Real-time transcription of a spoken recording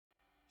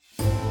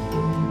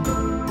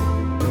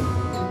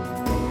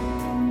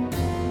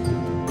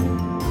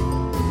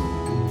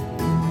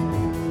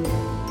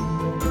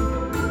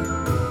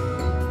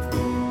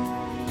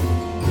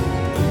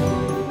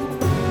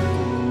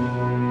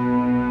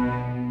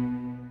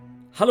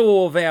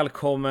Hallå och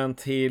välkommen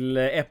till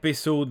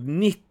episod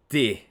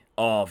 90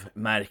 av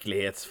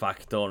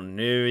Märklighetsfaktorn.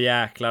 Nu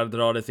jäklar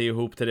drar det sig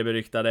ihop till det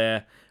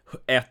beryktade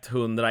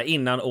 100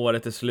 innan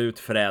året är slut,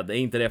 Fred. Är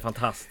inte det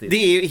fantastiskt? Det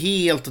är ju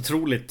helt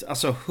otroligt.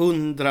 Alltså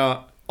 100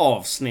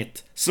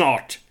 avsnitt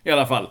snart i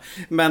alla fall.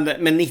 Men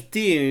 90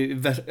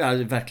 är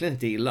ju verkligen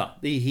inte illa.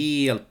 Det är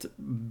helt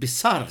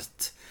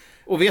bizarrt.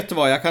 Och vet du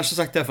vad, jag kanske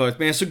sagt det här förut,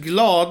 men jag är så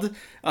glad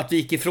att vi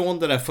gick ifrån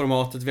det där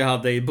formatet vi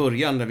hade i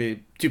början, där vi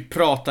typ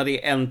pratade i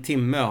 1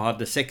 timme och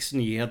hade 6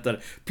 nyheter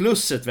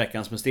plus ett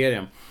veckans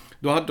mysterium.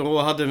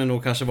 Då hade vi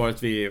nog kanske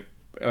varit vid,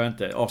 jag vet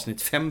inte,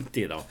 avsnitt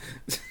 50 idag.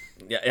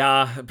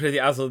 Ja,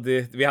 precis. Alltså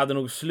vi hade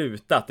nog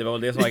slutat. Det var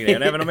väl det som var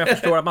grejen. Även om jag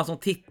förstår att man som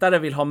tittare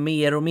vill ha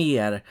mer och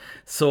mer,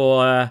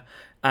 så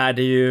är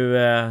det ju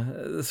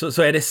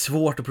så är det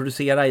svårt att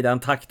producera i den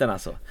takten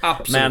alltså.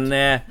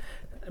 Absolut.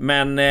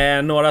 Men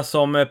några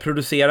som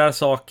producerar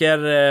saker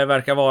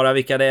verkar vara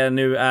vilka det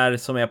nu är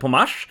som är på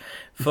Mars.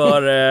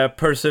 För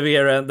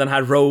Perseverance, den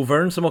här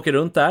rovern som åker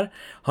runt där,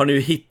 har nu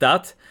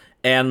hittat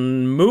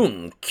en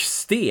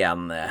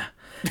munksten.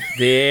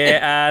 Det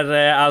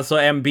är alltså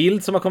en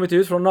bild som har kommit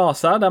ut från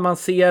NASA där man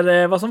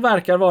ser vad som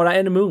verkar vara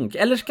en munk.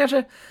 Eller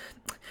kanske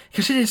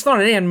det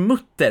snarare är en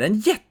mutter, en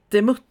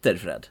jättemutter,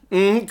 Fred.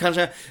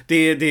 Kanske det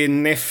är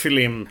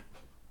Nephilim.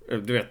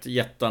 Du vet,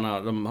 jättarna,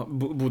 de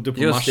bodde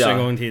på Mars en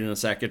gång i tiden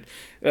säkert.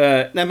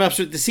 Nej men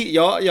absolut,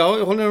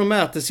 jag håller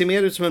med att det ser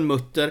mer ut som en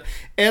mutter.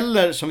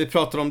 Eller som vi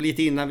pratade om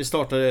lite innan vi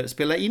startade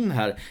spela in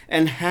här,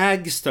 en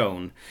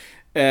hagstone.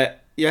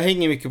 Jag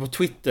hänger mycket på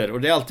Twitter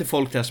och det är alltid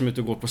folk där som är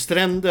ute och går på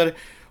stränder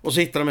och så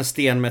hittar de en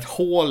sten med ett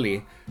hål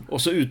i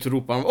och så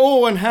utropar de: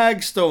 åh, en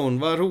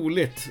hagstone, vad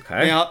roligt.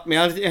 Okay. Men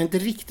jag har inte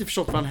riktigt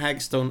förstått vad en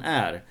hagstone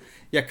är.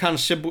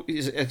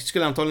 Jag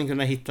skulle antagligen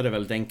kunna hitta det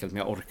väldigt enkelt, men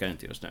jag orkar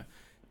inte just nu.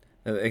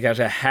 Det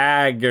kanske är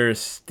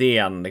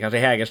hägersten. Det kanske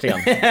är hägersten.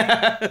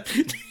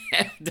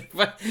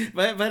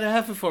 Vad är det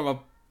här för form av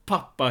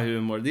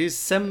pappahumor? Det är ju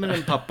sämre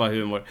än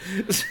pappahumor.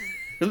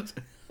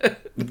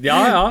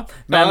 Ja.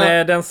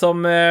 Men den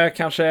som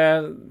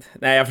kanske...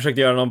 Nej, jag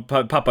försökte göra någon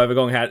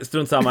pappaövergång här.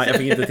 Strunt samma, jag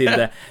fick inte till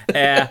det.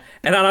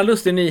 En annan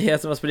lustig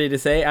nyhet som har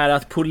spridit sig är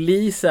att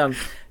polisen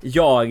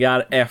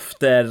jagar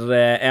efter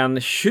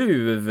en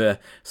tjuv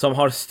som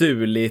har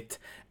stulit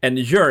en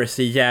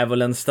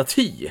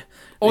Jersey-djävulen-staty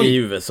i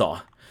USA.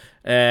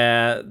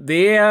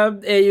 Det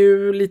är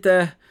ju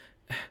lite...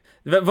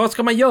 Vad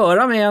ska man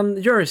göra med en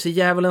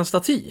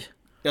Jersey-djävulen-staty?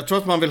 Jag tror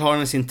att man vill ha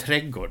den i sin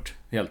trädgård,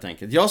 helt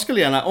enkelt. Jag skulle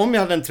gärna, om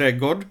jag hade en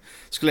trädgård,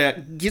 skulle jag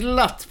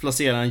glatt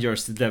placera en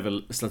Jersey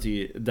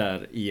Devil-staty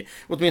där i.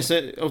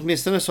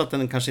 Åtminstone så att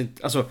den kanske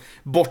inte... Alltså,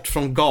 bort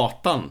från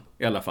gatan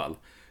i alla fall.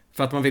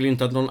 För att man vill ju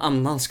inte att någon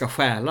annan ska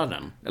stjäla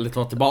den. Eller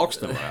ta tillbaks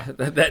den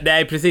bara.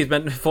 Nej, precis,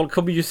 men folk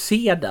kommer ju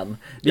se den.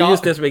 Det är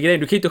just det som är grejen.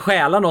 Du kan ju inte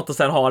stjäla något och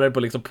sen ha det på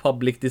liksom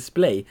public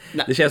display.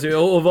 Nej. Det känns ju...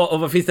 Och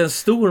vad finns det en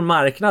stor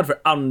marknad för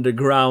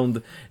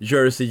underground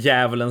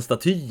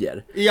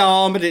Jersey-djävulen-statyer?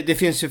 Ja, men det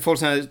finns ju folk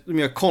som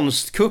gör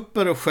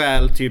konstkupper och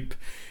stjäl typ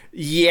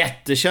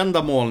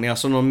jättekända målningar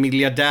som någon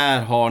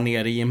miljardär har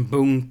nere i en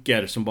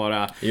bunker som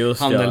bara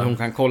han eller hon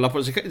kan kolla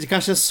på. Så det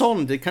kanske är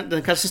sån,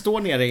 den kanske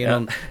står nere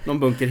i någon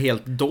bunker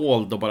helt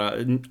dold och bara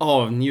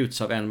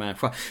avnjuts av en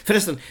människa.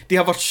 Förresten, det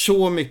har varit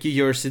så mycket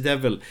Jersey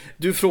Devil.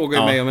 Du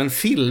frågade mig om en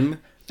film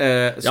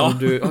som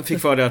du fick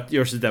för dig att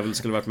Jersey Devil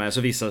skulle varit med,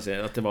 så visade det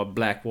sig att det var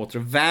Blackwater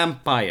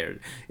Vampire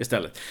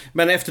istället.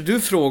 Men efter du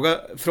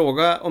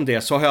frågade om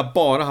det, så har jag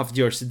bara haft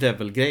Jersey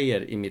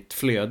Devil-grejer i mitt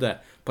flöde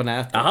på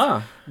nätet.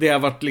 Aha. Det har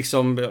varit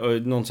liksom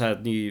någon så här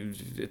ny,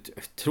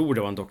 jag tror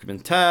det var en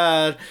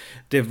dokumentär.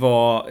 Det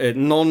var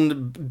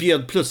någon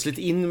bjöd plötsligt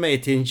in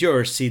mig till en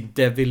Jersey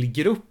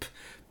Devil-grupp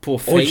på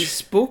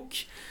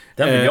Facebook.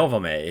 Den vill jag vara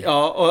med i.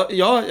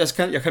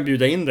 Jag kan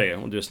bjuda in dig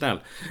om du är snäll.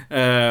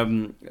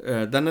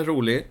 Den är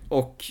rolig.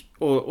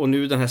 Och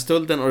nu den här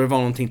stölden, och det var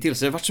någonting till.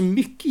 Så det har varit så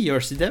mycket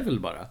Jersey Devil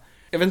bara.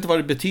 Jag vet inte vad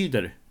det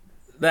betyder.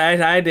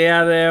 Nej, det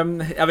är...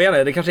 Jag vet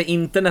inte, det kanske är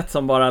internet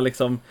som bara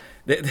liksom...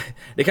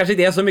 Det kanske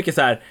inte är så mycket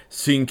så här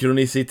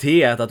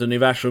synkronicitet att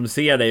universum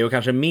ser dig, och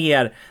kanske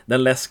mer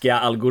den läskiga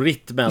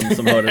algoritmen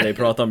som hörde dig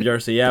prata om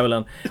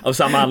Jersey-djävulen. Av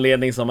samma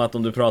anledning som att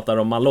om du pratar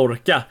om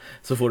Mallorca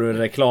så får du en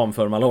reklam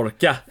för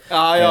Mallorca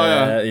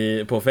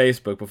på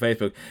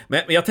Facebook.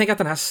 Men jag tänker att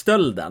den här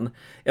stölden,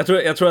 jag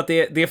tror att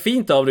det är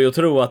fint av dig att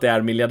tro att det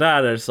är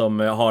miljardärer som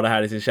har det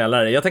här i sin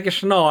källare. Jag tänker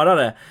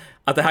snarare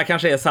att det här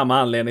kanske är samma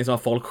anledning som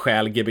att folk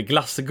stjäl GB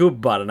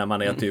glassgubbar när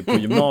man är typ på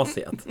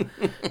gymnasiet.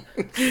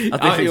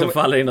 Att det liksom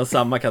faller inom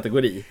samma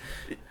kategori.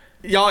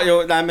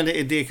 Nej, men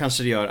det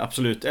kanske det gör,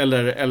 absolut.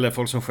 Eller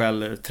folk som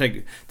stjäl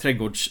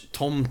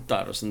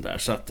trädgårdstomtar och sånt där.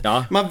 Så att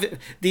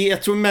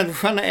jag tror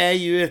människan är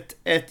ju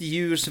ett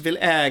djur som vill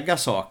äga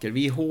saker.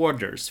 Vi är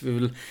hoarders.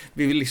 Vi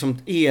vill liksom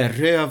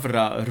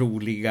erövra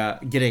roliga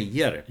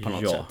grejer på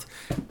något sätt.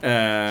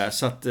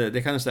 Så att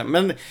det kan stämma.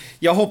 Men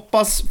jag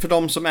hoppas för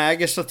de som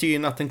äger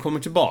statyn att den kommer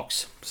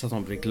tillbaks, så att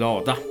de blir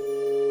glada.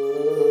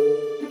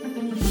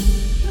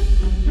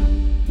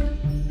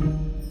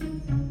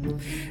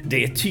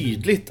 Det är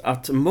tydligt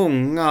att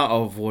många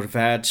av vår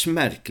världs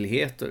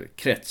märkligheter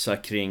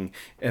kretsar kring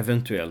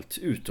eventuellt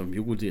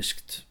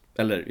utomjordiskt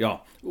eller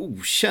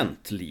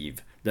okänt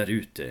liv där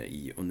ute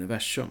i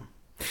universum.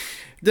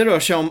 Det rör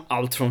sig om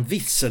allt från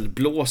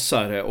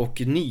visselblåsare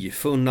och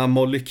nyfunna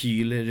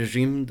molekyler i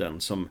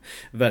rymden som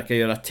verkar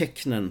göra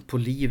tecknen på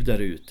liv där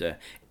ute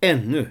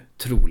ännu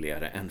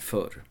troligare än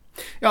förr.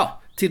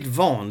 Ja, till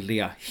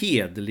vanliga,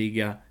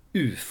 hederliga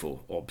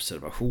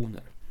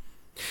UFO-observationer.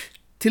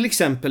 Till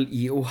exempel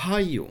i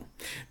Ohio,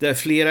 där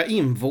flera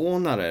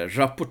invånare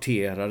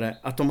rapporterade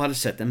att de hade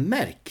sett en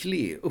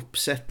märklig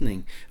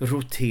uppsättning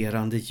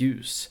roterande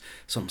ljus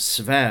som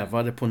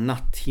svävade på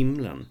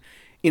natthimlen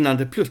innan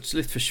det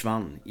plötsligt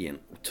försvann i en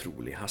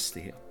otrolig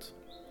hastighet.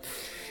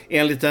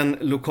 Enligt en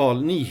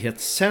lokal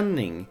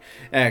nyhetssändning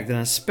ägde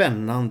den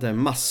spännande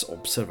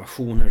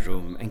massobservationen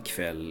rum en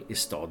kväll i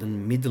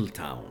staden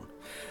Middletown.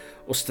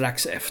 Och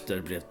strax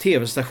efter blev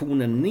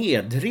tv-stationen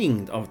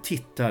nedringd av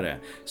tittare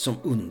som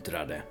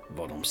undrade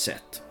vad de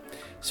sett.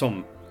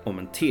 Som om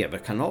en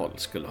tv-kanal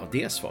skulle ha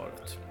det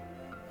svaret.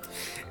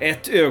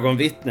 Ett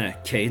ögonvittne,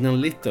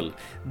 Caden Little,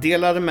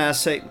 delade med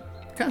sig,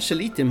 kanske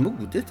lite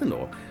modigt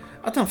ändå,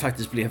 att han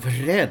faktiskt blev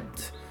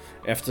rädd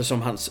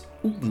eftersom hans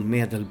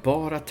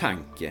omedelbara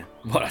tanke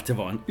var att det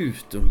var en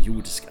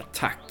utomjordisk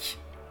attack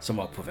som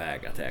var på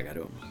väg att äga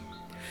rum.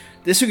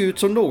 Det såg ut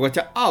som något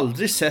jag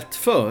aldrig sett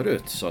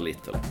förut, sa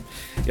Little.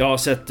 Jag har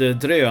sett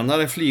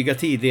drönare flyga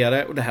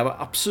tidigare och det här var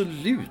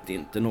absolut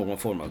inte någon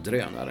form av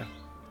drönare.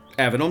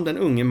 Även om den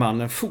unge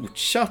mannen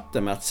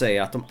fortsatte med att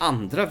säga att de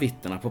andra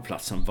vittnena på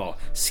platsen var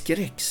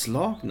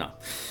skräckslagna,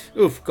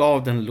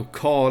 uppgav den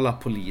lokala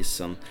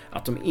polisen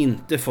att de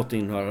inte fått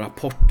in några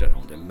rapporter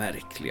om det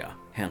märkliga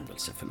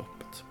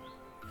händelseförloppet.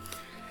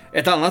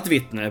 Ett annat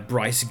vittne,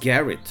 Bryce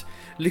Garrett,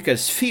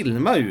 lyckades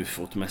filma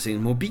UFOt med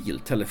sin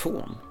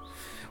mobiltelefon.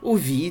 Och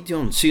i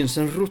videon syns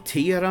en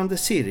roterande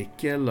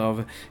cirkel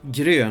av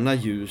gröna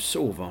ljus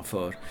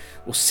ovanför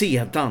och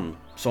sedan,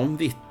 som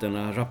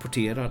vittnena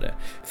rapporterade,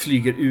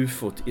 flyger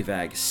UFOt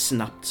iväg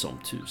snabbt som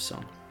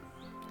tusan.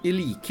 I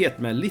likhet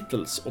med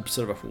Littles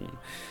observation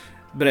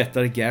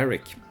berättar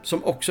Garrick,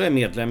 som också är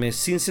medlem i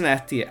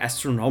Cincinnati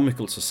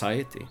Astronomical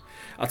Society,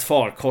 att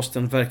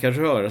farkosten verkar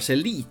röra sig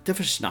lite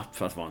för snabbt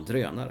för att vara en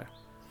drönare.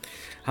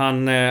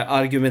 Han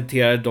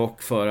argumenterar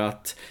dock för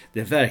att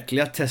det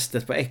verkliga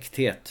testet på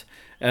äkthet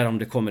är om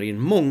det kommer in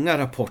många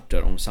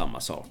rapporter om samma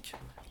sak.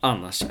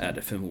 Annars är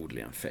det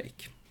förmodligen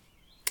fake.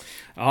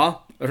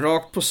 Ja,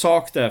 rakt på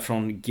sak där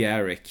från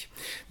Garrick.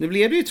 Nu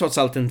blev det ju trots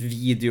allt en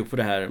video på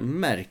det här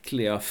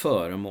märkliga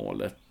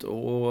föremålet.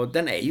 Och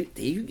den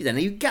är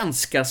ju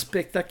ganska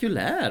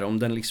spektakulär om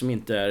den liksom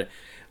inte är...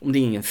 Om det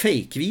är ingen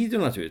fake-video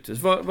naturligtvis.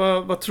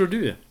 Vad tror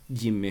du,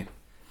 Jimmy?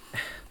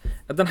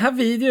 Den här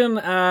videon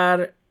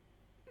är...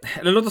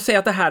 Eller låt oss säga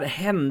att det här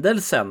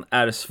händelsen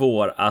är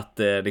svår att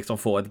liksom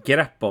få ett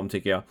grepp om,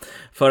 tycker jag.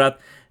 För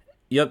att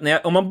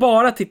om man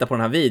bara tittar på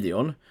den här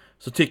videon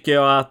så tycker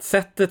jag att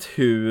sättet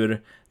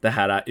hur det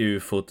här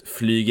UFOt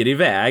flyger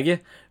iväg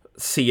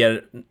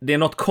det är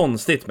något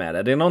konstigt med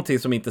det. Det är någonting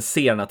som inte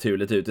ser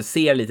naturligt ut. Det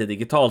ser lite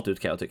digitalt ut,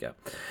 kan jag tycka.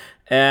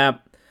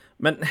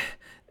 Men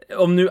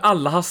om nu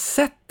alla har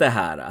sett det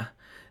här,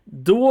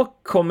 då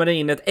kommer det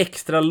in ett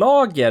extra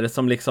lager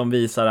som liksom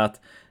visar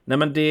att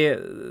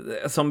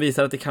som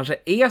visar att det kanske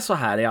är så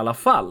här i alla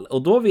fall.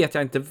 Och då vet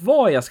jag inte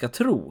vad jag ska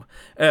tro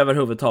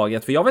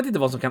överhuvudtaget. För jag vet inte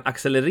vad som kan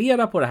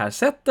accelerera på det här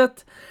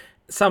sättet.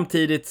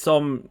 Samtidigt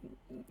som...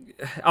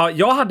 Ja,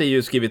 jag hade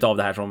ju skrivit av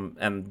det här som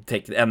en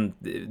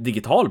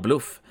digital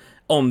bluff.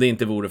 Om det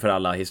inte vore för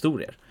alla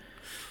historier.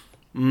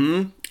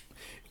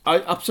 Ja,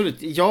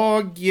 absolut.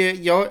 Jag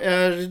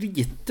är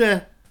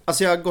lite...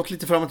 Alltså jag har gått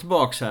lite fram och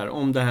tillbaka här.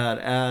 Om det här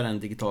är en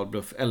digital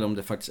bluff eller om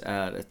det faktiskt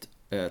är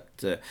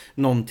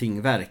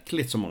någonting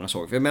verkligt som många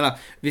såg. För jag menar,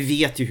 vi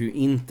vet ju hur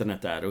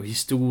internet är och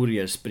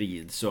historier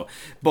sprids, och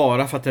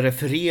bara för att det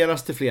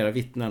refereras till flera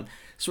vittnen,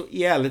 så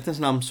i ärlighetens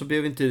namn så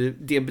behöver inte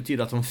det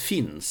betyda att de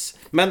finns.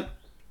 Men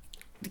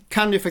det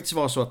kan ju faktiskt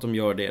vara så att de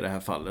gör det i det här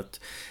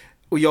fallet.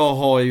 Och jag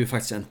har ju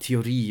faktiskt en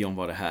teori om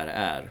vad det här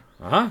är.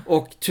 Aha.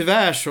 Och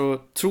tyvärr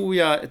så tror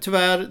jag,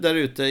 där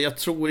ute, jag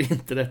tror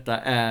inte detta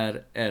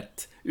är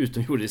ett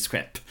utomjordiskt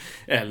skepp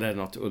eller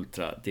något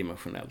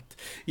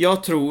ultradimensionellt.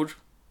 Jag tror,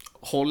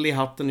 håll i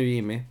hatten nu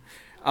Jimmy,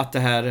 att det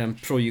här är en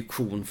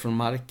projektion från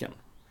marken.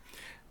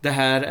 Det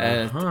här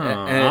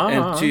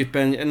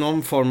är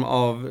någon form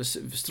av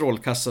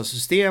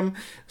strålkastarsystem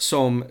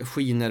som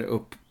skiner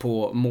upp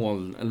på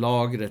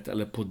molnlagret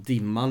eller på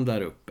dimman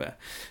där uppe.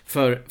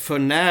 För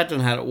när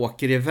den här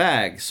åker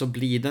iväg så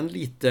blir den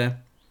lite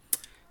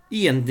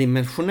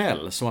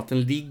endimensionell, som att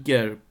den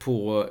ligger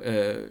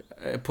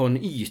på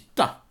en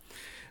yta.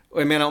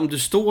 Och jag menar, om du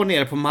står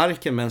nere på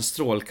marken med en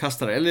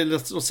strålkastare eller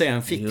låt säga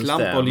en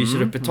ficklampa och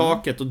lyser upp i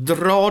taket och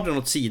drar den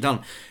åt sidan,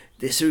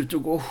 det ser ut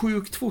att gå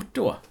sjukt fort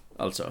då.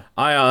 alltså.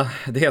 Ja,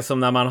 det är som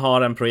när man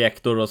har en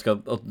projektor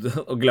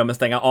och glömmer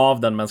stänga av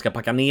den men ska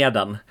packa ner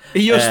den.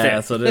 Just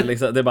det. Så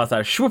det är bara så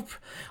här, shwoop.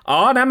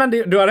 Ja, nej, men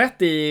du har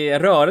rätt i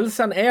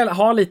rörelsen.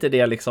 Har lite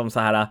det liksom så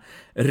här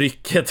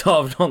rycket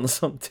av någon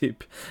som typ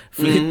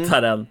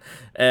flyttar en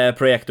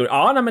projektor.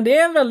 Ja, nej, men det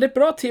är en väldigt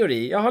bra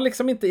teori. Jag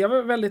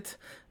var väldigt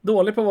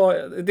dålig på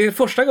det är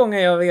första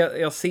gången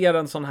jag ser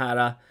en sån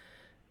här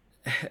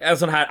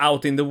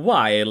out in the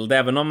wild,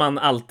 även om man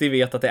alltid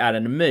vet att det är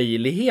en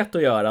möjlighet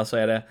att göra, så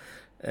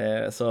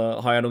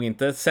har jag nog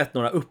inte sett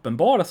några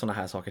uppenbara såna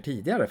här saker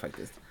tidigare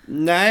faktiskt.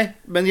 Nej,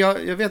 men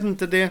jag vet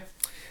inte,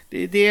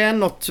 det är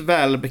något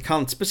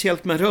välbekant,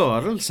 speciellt med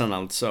rörelsen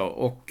alltså,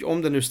 och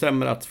om det nu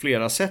stämmer att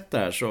flera sett det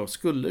här så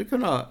skulle det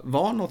kunna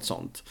vara något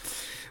sånt.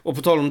 Och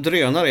på tal om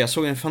drönare, jag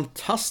såg en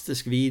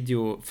fantastisk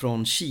video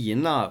från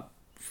Kina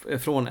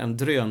från en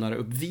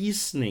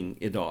drönaruppvisning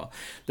idag.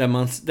 Det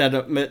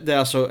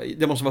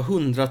måste vara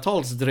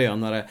hundratals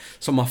drönare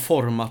som har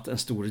format en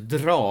stor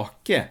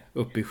drake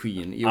uppe i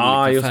skyn i olika färger.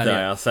 Ja, just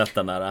det, jag har sett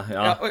den där.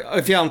 Ja.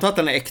 För jag antar att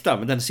den är äkta,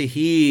 men den ser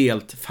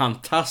helt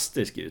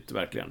fantastisk ut,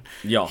 verkligen.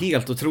 Ja.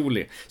 Helt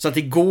otrolig. Så att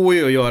det går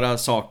ju att göra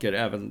saker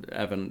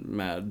även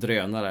med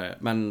drönare.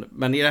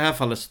 Men i det här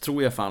fallet så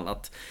tror jag fan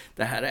att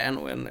det här är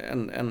nog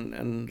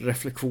en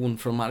reflektion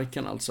från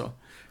marken alltså.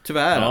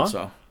 Tyvärr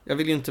alltså. Jag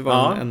vill ju inte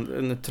vara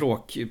en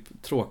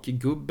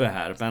tråkig gubbe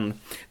här, men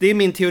det är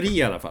min teori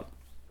i alla fall.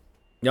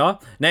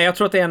 Ja, nej, jag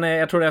tror att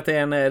det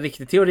är en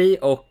riktig teori,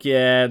 och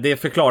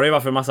det förklarar ju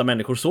varför en massa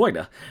människor såg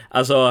det.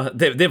 Alltså,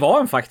 det var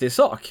en faktisk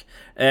sak.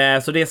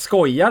 Så det är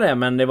skojare,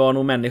 men det var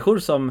nog människor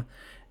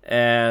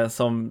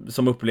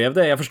som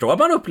upplevde, jag förstår att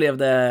man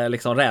upplevde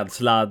liksom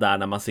rädsla där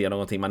när man ser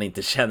någonting man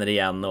inte känner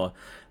igen, och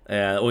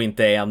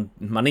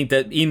man är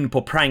inte in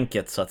på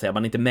pranket så att säga,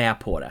 man är inte med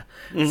på det.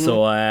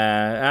 Så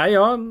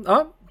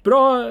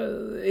bra,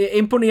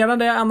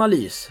 imponerande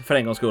analys för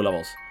en gångs skull av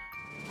oss.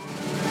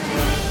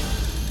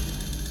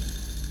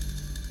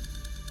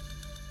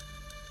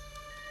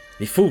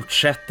 Vi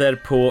fortsätter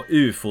på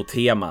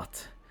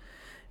UFO-temat.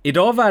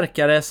 Idag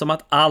verkar det som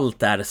att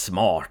allt är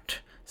smart.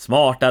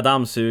 Smarta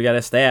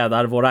dammsugare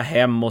städar våra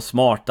hem och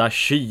smarta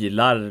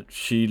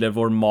kyler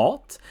vår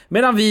mat,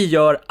 medan vi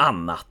gör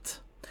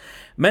annat.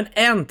 Men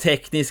en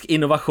teknisk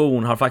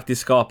innovation har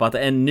faktiskt skapat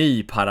en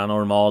ny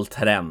paranormal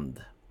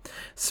trend.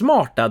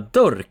 Smarta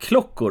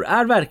dörrklockor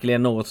är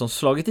verkligen något som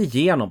slagit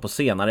igenom på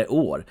senare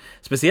år.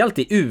 Speciellt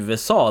i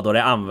USA, då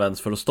det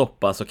används för att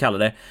stoppa så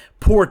kallade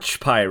porch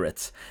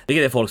pirates.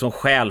 Vilket är folk som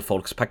stjäl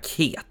folks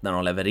paket när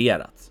de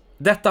levererats.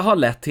 Detta har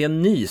lett till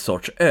en ny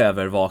sorts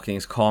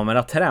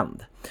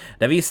övervakningskameratrend.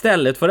 Där vi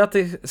istället för att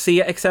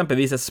se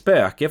exempelvis ett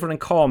spöke från en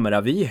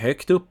kameravy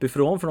högt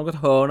uppifrån från något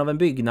hörn av en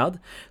byggnad,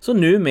 så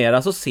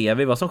numera så ser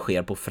vi vad som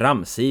sker på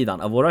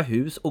framsidan av våra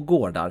hus och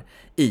gårdar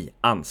i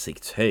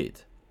ansiktshöjd.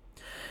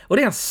 Och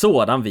det är en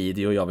sådan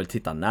video jag vill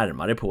titta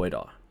närmare på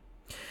idag.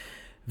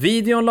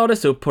 Videon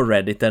lades upp på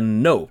Reddit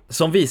Nope,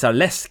 som visar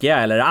läskiga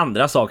eller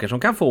andra saker som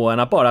kan få en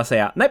att bara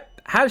säga nej,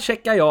 här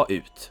checkar jag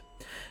ut.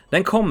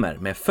 Den kommer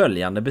med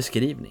följande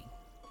beskrivning.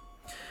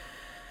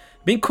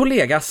 Min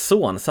kollegas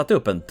son satte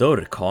upp en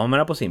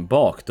dörrkamera på sin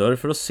bakdörr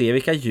för att se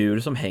vilka djur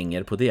som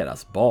hänger på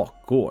deras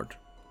bakgård.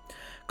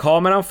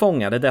 Kameran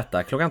fångade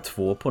detta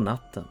 2:00 på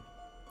natten.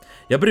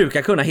 Jag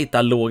brukar kunna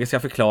hitta logiska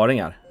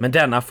förklaringar, men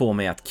denna får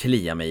mig att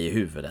klia mig i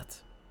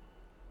huvudet.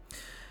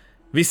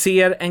 Vi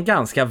ser en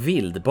ganska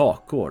vild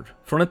bakgård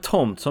från en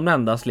tomt som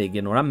endast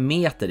ligger några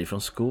meter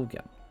ifrån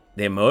skogen.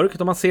 Det är mörkt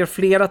och man ser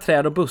flera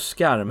träd och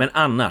buskar, men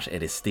annars är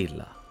det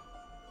stilla.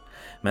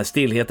 Men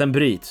stillheten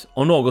bryts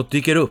och något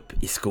dyker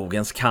upp i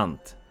skogens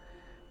kant.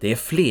 Det är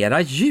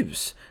flera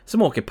ljus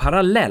som åker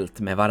parallellt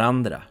med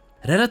varandra.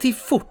 Relativt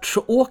fort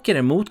så åker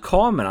det mot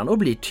kameran och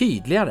blir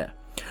tydligare.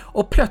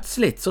 Och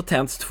plötsligt så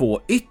tänds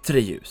 2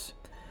 yttre ljus.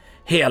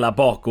 Hela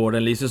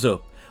bakgården lyses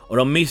upp och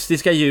de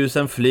mystiska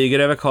ljusen flyger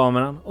över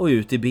kameran och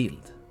ut i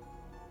bild.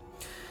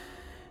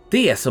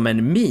 Det är som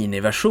en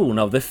miniversion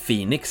av The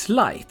Phoenix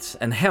Lights,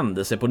 en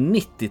händelse på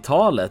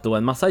 90-talet då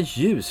en massa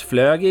ljus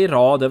flög i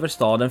rad över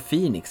staden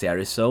Phoenix i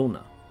Arizona.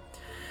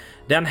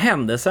 Den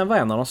händelsen var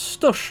en av de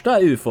största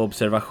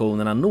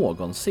UFO-observationerna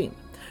någonsin,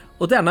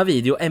 och denna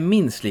video är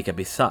minst lika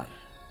bizarr.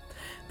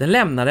 Den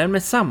lämnar en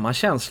med samma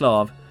känsla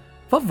av,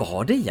 vad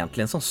var det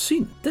egentligen som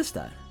syntes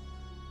där?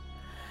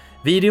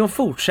 Videon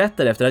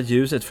fortsätter efter att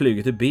ljuset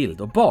flugit ur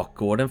bild och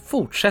bakgården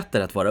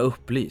fortsätter att vara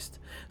upplyst,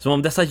 som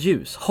om dessa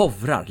ljus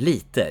hovrar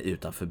lite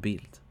utanför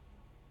bild.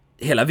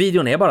 Hela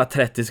videon är bara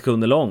 30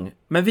 sekunder lång,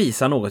 men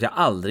visar något jag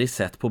aldrig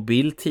sett på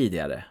bild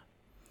tidigare.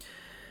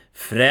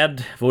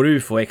 Fred, vår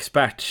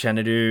UFO-expert,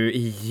 känner du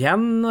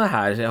igen det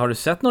här? Har du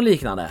sett något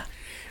liknande?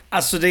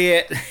 Alltså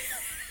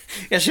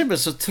jag känner mig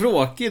så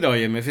tråkig idag,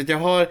 Jimmy, för att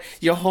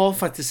jag har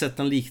faktiskt sett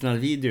en liknande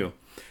video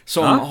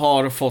som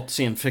har fått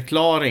sin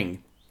förklaring.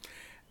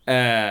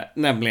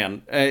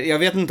 Nämligen, jag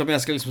vet inte om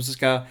jag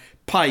ska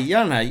paja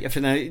den här,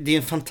 för det är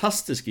en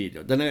fantastisk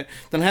video.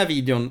 Den här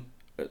videon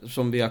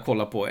som vi har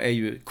kollat på är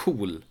ju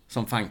cool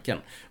som fanken.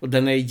 Och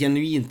den är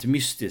genuint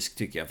mystisk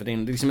tycker jag. För det är,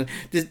 liksom,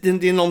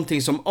 det är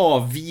någonting som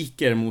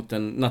avviker mot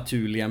den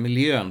naturliga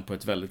miljön på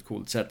ett väldigt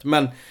coolt sätt.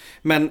 Men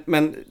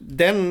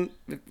den...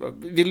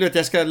 Vill du att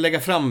jag ska lägga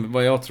fram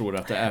vad jag tror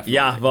att det är för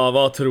någonting?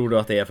 Vad tror du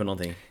att det är för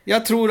någonting?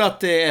 Jag tror att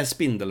det är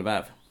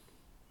spindelväv.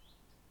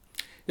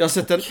 Jag har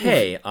sett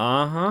Okej,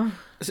 aha.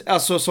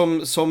 Alltså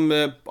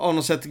som på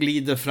något sätt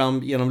glider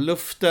fram genom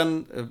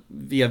luften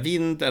via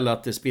vind, eller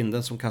att det är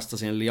spindeln som kastar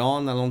sig en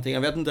lian eller någonting,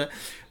 jag vet inte.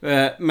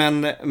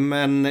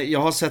 Men jag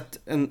har sett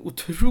en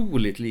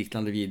otroligt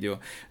liknande video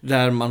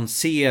där man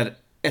ser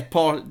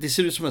det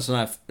ser ut som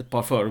ett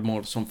par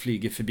föremål som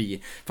flyger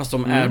förbi, fast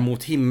de är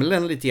mot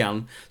himlen lite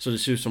grann, så det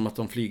ser ut som att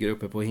de flyger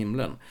uppe på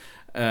himlen.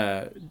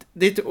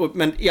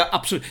 Men ja,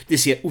 absolut, det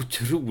ser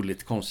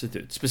otroligt konstigt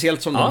ut,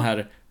 speciellt som de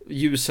här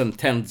ljusen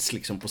tänds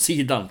liksom på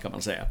sidan, kan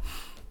man säga.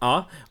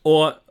 Ja,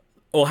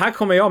 och här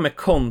kommer jag med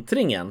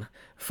kontringen.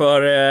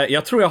 För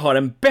jag tror jag har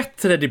en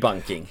bättre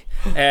debunking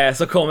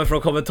som kommer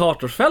från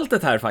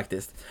kommentatorsfältet här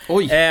faktiskt.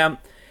 Oj.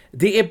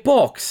 Det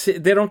är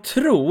det de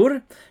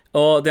tror,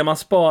 och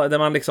det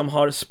man liksom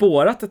har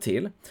spårat det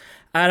till,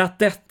 är att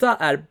detta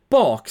är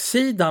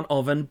baksidan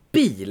av en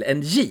bil,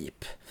 en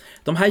jeep.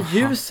 De här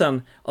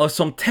ljusen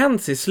som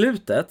tänds i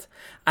slutet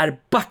är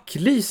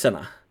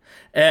backlyserna.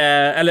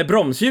 Eller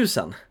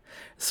bromsljusen.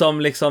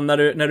 Som liksom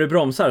när du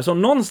bromsar. Så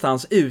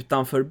någonstans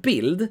utanför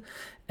bild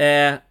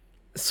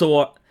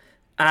så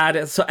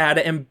är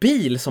det en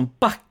bil som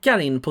backar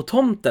in på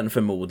tomten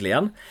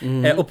förmodligen.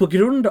 Och på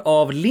grund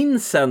av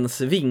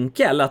linsens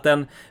vinkel,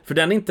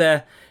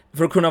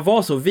 för att kunna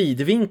vara så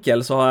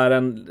vidvinkel så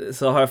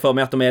har jag för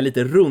mig att de är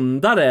lite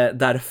rundare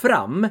där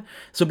fram.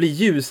 Så blir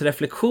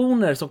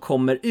ljusreflektioner som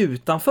kommer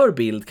utanför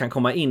bild kan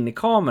komma in i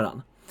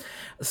kameran.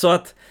 Så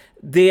att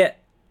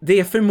det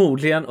är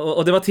förmodligen,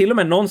 och det var till och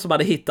med någon som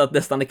hade hittat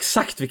nästan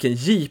exakt vilken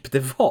jeep det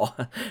var.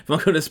 För man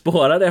kunde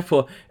spåra det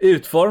på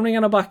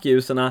utformningen av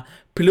backljuserna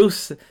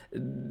plus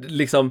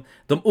liksom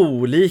de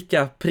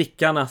olika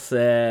prickarnas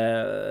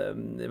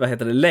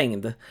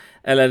längd,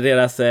 eller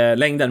deras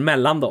längden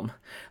mellan dem.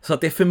 Så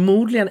att det är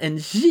förmodligen en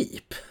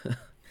jeep.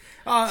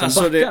 Ja,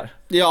 alltså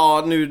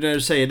nu när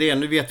du säger det,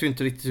 nu vet vi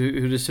inte riktigt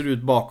hur det ser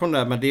ut bakom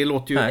där, men det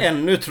låter ju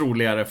ännu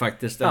troligare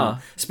faktiskt än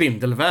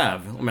spindelväv,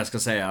 om jag ska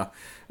säga.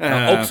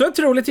 Också en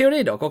trolig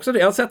teori dock.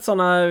 Jag har sett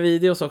sådana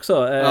videos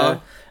också.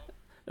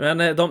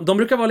 Men de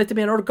brukar vara lite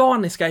mer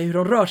organiska i hur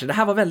de rör sig. Det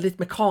här var väldigt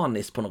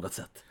mekaniskt på något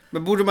sätt.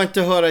 Men borde man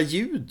inte höra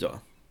ljud då?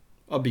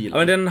 Av bilen? Ja,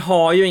 men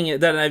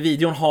den här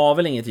videon har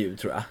väl inget ljud,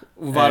 tror jag.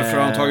 Och varför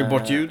har de tagit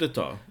bort ljudet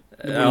då?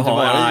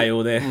 Jaha,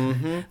 jo det.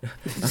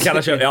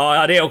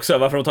 Ja, det är också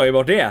varför de tagit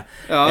bort det.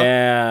 Ja.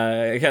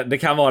 Det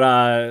kan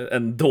vara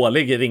en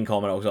dålig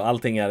ringkamera också.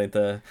 Allting är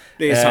inte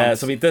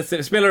som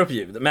inte spelar upp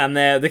ljud. Men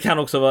det kan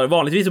också vara,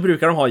 vanligtvis så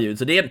brukar de ha ljud.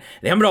 Så det är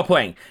en bra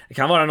poäng. Det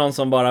kan vara någon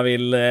som bara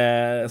vill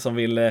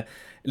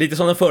lite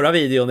som den förra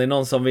videon, det är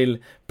någon som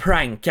vill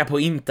pranka på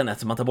internet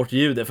som man tar bort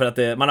ljudet för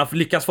att man har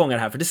lyckats fånga det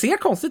här, för det ser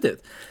konstigt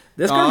ut.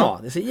 Det ska de ha,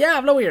 det ser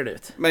jävla weird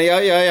ut. Men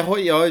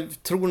jag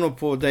tror nog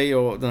på dig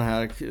och den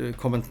här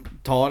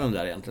kommentaren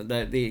där egentligen.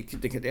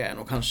 Det är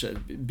nog kanske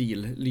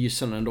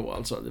billysen ändå,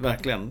 alltså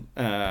verkligen.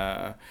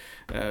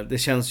 Det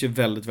känns ju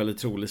väldigt, väldigt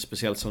troligt,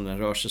 speciellt som den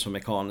rör sig som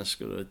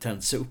mekanisk och det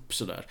tänds upp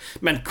sådär.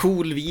 Men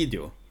cool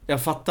video.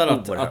 Jag fattar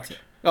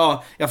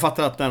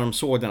att när de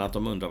såg den att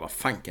de undrar vad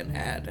fanken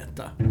är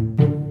detta.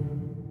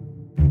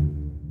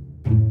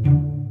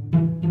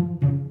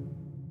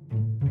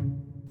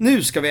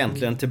 Nu ska vi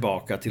äntligen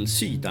tillbaka till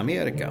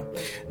Sydamerika.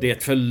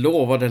 Det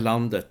förlovade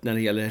landet när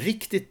det gäller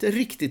riktigt,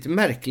 riktigt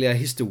märkliga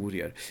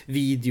historier,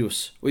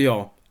 videos och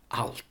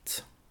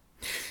allt.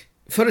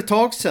 För ett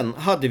tag sedan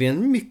hade vi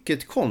en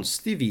mycket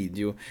konstig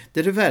video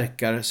där det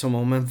verkar som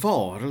om en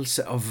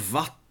varelse av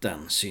vatten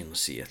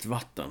syns i ett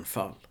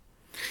vattenfall.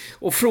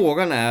 Och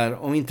frågan är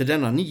om inte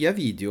denna nya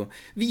video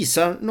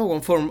visar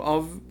någon form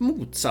av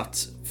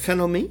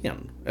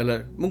motsatsfenomen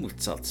eller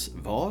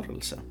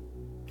motsatsvarelse.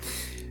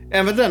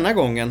 Även denna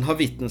gången har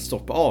vittnet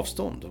stått på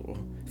avstånd och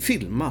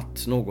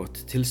filmat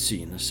något till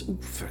synes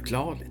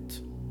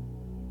oförklarligt.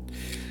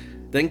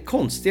 Den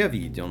konstiga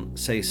videon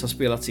sägs ha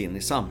spelats in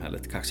i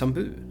samhället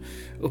Kaxambu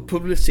och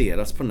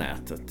publicerats på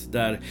nätet,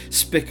 där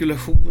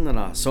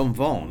spekulationerna som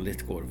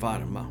vanligt går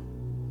varma.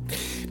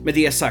 Med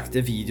det sagt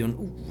är videon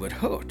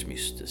oerhört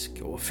mystisk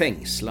och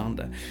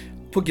fängslande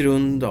på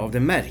grund av det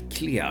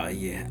märkliga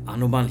i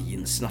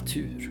anomalins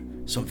natur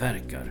som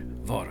verkar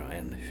vara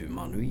en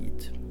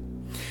humanoid.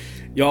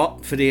 Ja,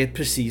 för det är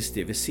precis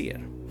det vi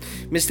ser.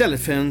 Men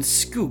istället för en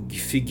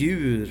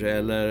skuggfigur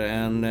eller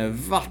en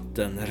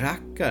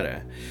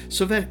vattenrackare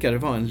så verkar det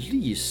vara en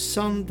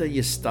lysande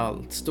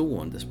gestalt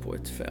ståendes på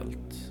ett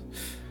fält.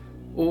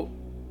 Och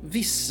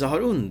vissa har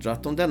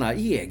undrat om denna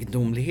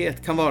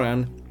egendomlighet kan vara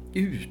en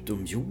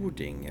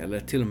utomjording eller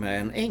till och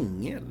med en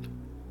ängel.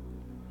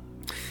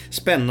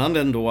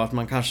 Spännande ändå att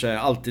man kanske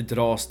alltid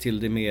dras till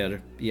det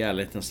mer, i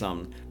ärlighetens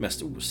namn,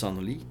 mest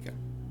osannolika.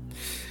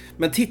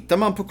 Men tittar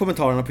man på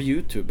kommentarerna på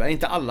YouTube är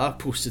inte alla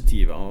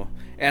positiva, och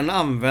en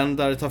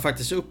användare tar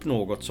faktiskt upp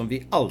något som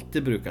vi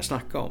alltid brukar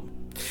snacka om.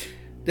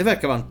 Det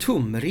verkar vara en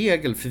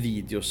tumregel för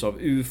videos av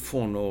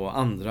UFOn och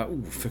andra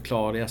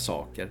oförklarliga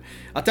saker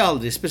att det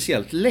aldrig är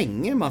speciellt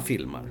länge man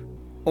filmar.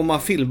 Om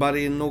man filmar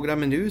i några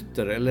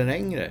minuter eller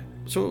längre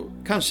så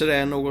kanske det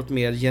är något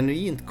mer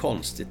genuint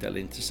konstigt eller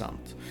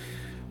intressant.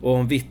 Och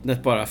om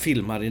vittnet bara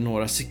filmar i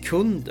några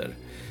sekunder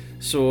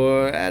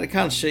så är det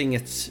kanske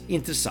inget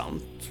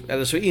intressant.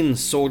 Eller så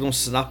insåg de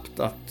snabbt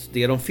att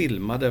det de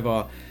filmade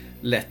var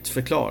lätt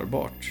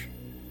förklarbart.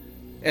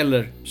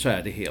 Eller så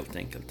är det helt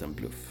enkelt en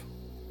bluff.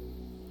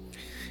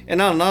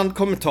 En annan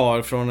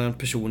kommentar från en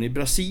person i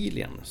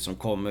Brasilien som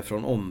kommer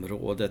från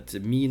området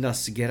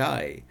Minas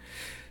Gerais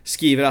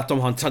skriver att de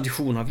har en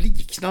tradition av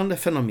liknande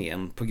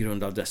fenomen på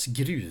grund av dess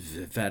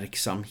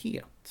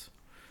gruvverksamhet.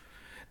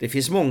 Det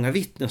finns många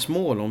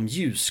vittnesmål om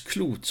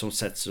ljusklot som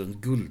sätts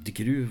runt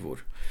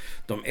guldgruvor.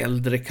 De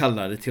äldre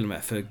kallar det till och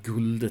med för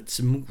guldets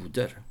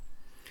moder.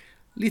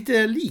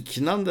 Lite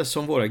liknande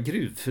som våra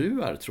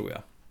gruvfruar, tror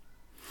jag.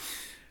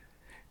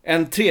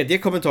 En tredje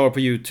kommentar på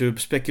YouTube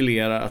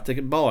spekulerar att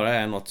det bara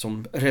är något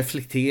som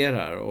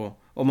reflekterar,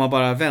 och om man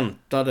bara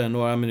väntade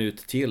några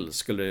minuter till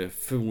skulle det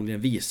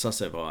förmodligen visa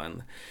sig vara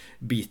en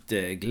bit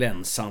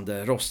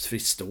glänsande rostfri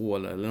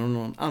stål eller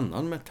någon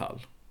annan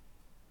metall.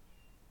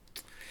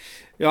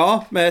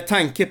 Ja, med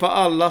tanke på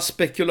alla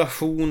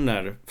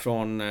spekulationer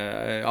från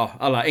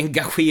alla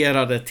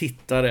engagerade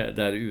tittare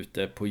där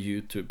ute på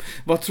YouTube,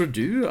 vad tror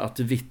du att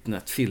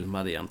vittnet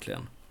filmade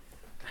egentligen?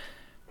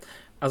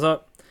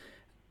 Alltså,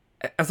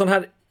 en sån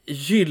här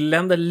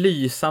gyllene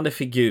lysande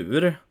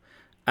figur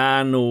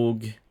är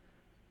nog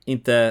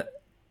inte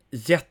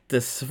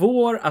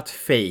jättesvår att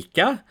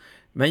fejka,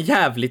 men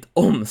jävligt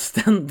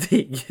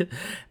omständig.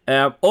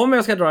 Om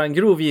jag ska dra en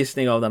grov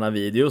gissning av denna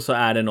video så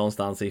är det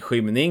någonstans i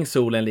skymning,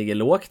 solen ligger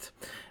lågt.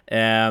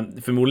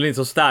 Förmodligen inte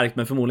så starkt,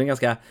 men förmodligen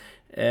ganska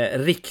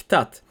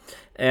riktat.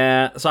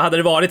 Så hade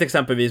det varit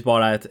exempelvis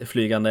bara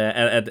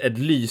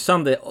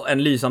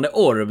en lysande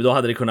orb, då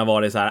hade det kunnat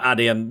vara så här,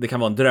 det kan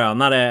vara en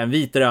drönare, en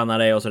vit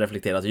drönare, och så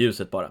reflekteras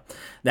ljuset bara.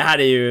 Det här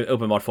är ju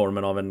uppenbart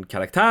formen av en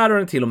karaktär, och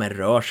den till och med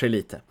rör sig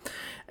lite.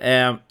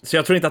 Så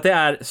jag tror inte att det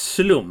är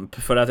slump,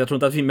 för att jag tror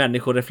inte att vi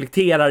människor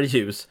reflekterar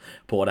ljus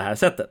på det här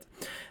sättet.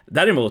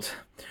 Däremot,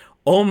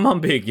 om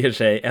man bygger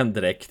sig en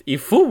dräkt i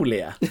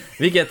folie,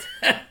 vilket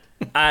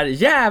är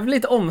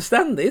jävligt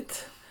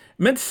omständigt,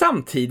 men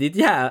samtidigt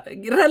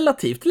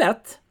relativt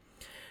lätt,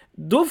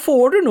 då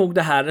får du nog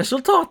det här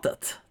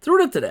resultatet. Tror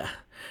du inte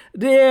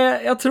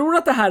det? Jag tror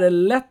att det här är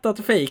lätt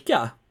att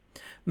fejka.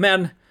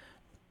 Men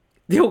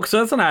det är också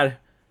en sån här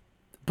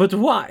but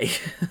why?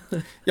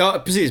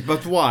 Ja, precis,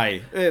 but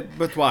why?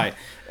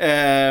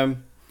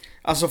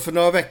 Alltså för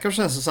några veckor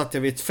sedan så satt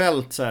jag vid ett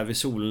fält så här vid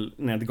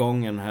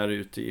solnedgången här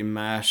ute i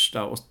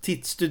Märsta och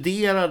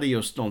studerade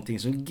just någonting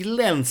som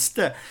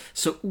glänste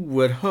så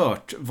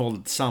oerhört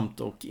våldsamt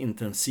och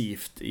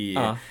intensivt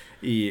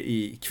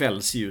i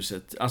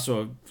kvällsljuset.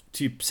 Alltså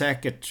typ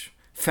säkert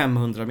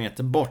 500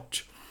 meter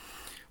bort.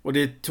 Och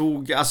det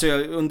tog, alltså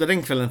under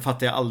den kvällen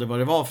fattade jag aldrig vad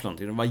det var för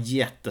någonting. Det var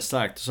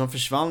jättestarkt, och så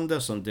försvann det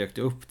och så dök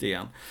det upp det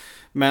igen.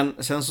 Men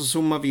sen så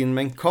zoomade vi in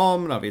med en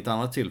kamera vid ett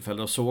annat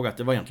tillfälle och såg att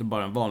det var egentligen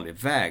bara en vanlig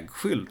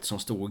vägskylt som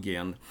stod i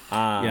en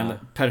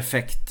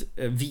perfekt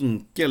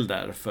vinkel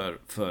där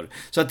för.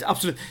 Så att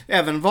absolut,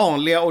 även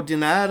vanliga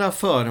ordinära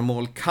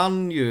föremål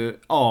kan ju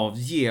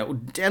avge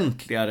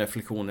ordentliga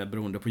reflektioner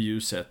beroende på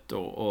ljuset,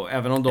 och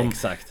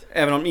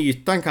även om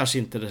ytan kanske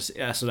inte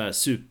är sådär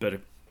super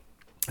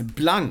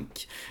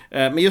blank.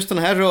 Men just den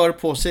här rör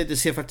på sig. Det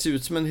ser faktiskt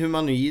ut som en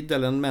humanoid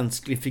eller en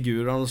mänsklig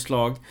figur av något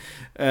slag.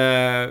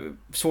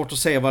 Svårt att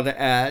säga vad det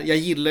är. Jag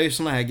gillar ju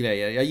såna här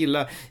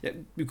grejer.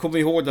 Du kommer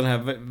ihåg den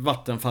här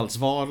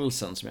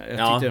vattenfallsvarelsen som jag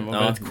tyckte den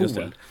var väldigt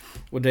cool.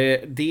 Och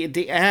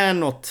det är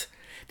något.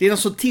 Det är något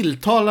som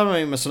tilltalar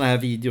mig med såna här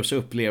videos och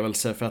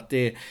upplevelser, för att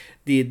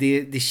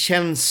det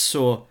känns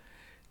så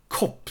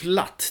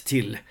kopplat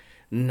till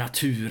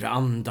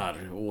naturandar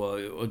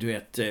och du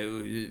vet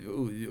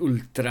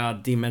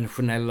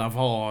ultradimensionella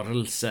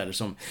varelser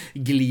som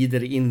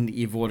glider in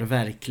i vår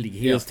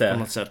verklighet på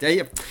något sätt.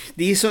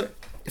 Det är så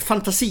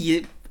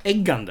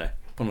fantasieggande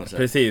på något sätt.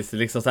 Precis,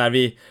 liksom så här,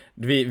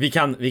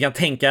 vi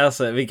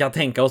kan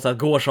tänka oss att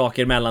går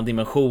saker mellan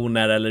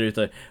dimensioner eller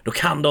ute, då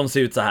kan de se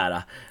ut så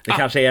här. Det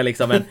kanske är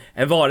liksom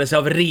en varelse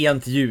av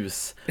rent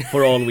ljus,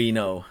 for all we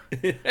know.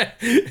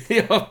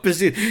 Ja,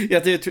 precis.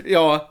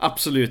 Ja,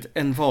 absolut.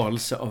 En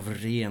varelse av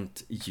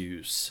rent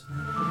ljus.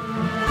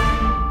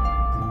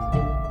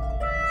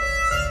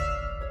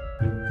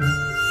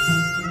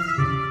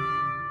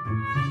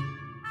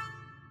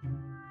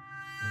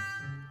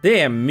 Det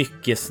är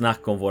mycket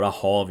snack om våra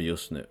hav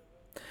just nu.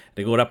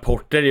 Det går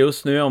rapporter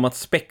just nu om att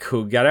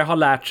späckhuggare har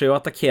lärt sig att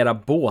attackera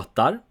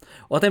båtar,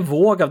 och att en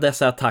våg av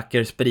dessa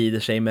attacker sprider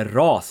sig med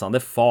rasande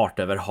fart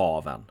över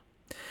haven.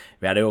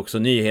 Vi hade också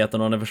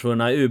nyheten om den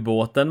försvunna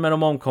ubåten med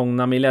de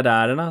omkomna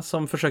miljardärerna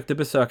som försökte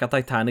besöka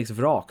Titanics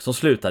vrak som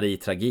slutade i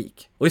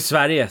tragik. Och i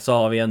Sverige så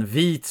har vi en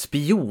vit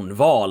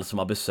spionval som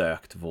har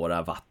besökt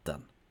våra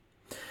vatten.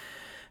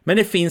 Men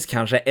det finns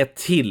kanske ett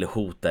till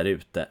hot där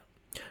ute.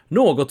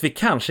 Något vi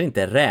kanske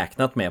inte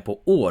räknat med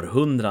på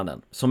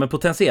århundraden som en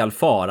potentiell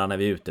fara när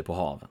vi är ute på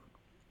haven.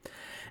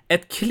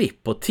 Ett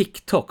klipp på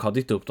TikTok har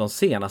dykt upp de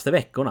senaste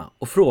veckorna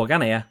och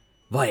frågan är,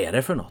 vad är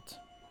det för något?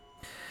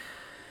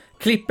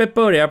 Klippet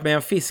börjar med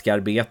en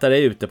fiskarbetare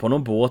ute på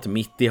någon båt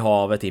mitt i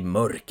havet i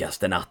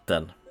mörkaste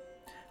natten.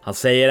 Han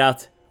säger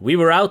att "We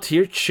were out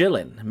here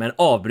chilling", men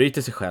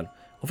avbryter sig själv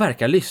och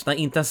verkar lyssna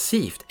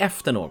intensivt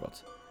efter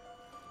något.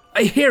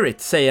 "I hear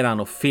it", säger han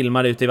och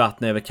filmar ut i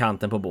vattnet över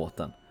kanten på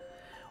båten.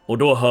 Och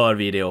då hör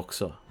vi det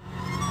också.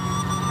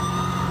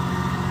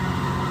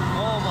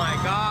 Oh my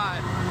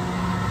god.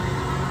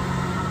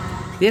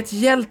 Det är ett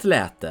gällt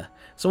läte,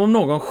 som om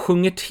någon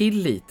sjunger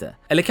till lite,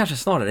 eller kanske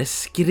snarare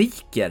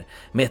skriker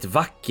med ett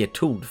vackert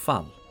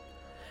tonfall.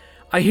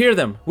 "I hear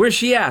them, where's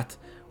she at?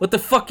 What the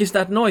fuck is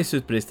that noise?"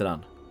 utbrister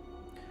han.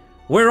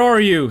 "Where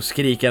are you?"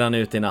 skriker han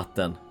ut i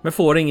natten, men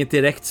får inget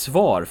direkt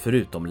svar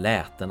förutom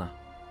lätena.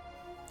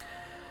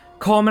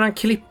 Kameran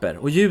klipper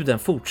och ljuden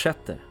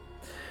fortsätter.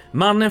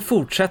 Mannen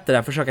fortsätter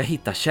att försöka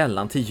hitta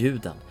källan till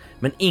ljuden,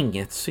 men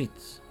inget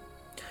syns.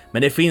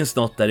 Men det finns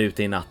något där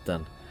ute i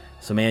natten,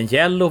 som är en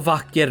gäll och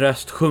vacker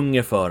röst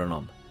sjunger för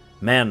honom.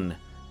 Men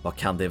vad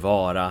kan det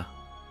vara?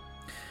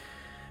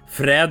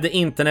 Fred,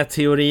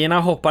 internetteorierna,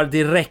 hoppar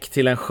direkt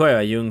till en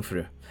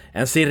sjöjungfru.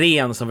 En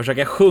siren som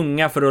försöker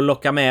sjunga för att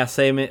locka med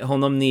sig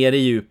honom ner i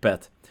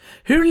djupet.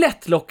 Hur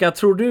lättlockad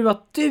tror du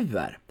att du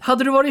är?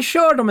 Hade du varit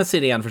körd om en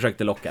siren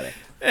försökte locka dig?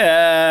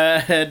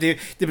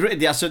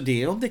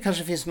 Det om det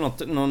kanske finns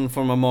någon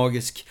form av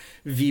magisk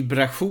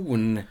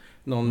vibration,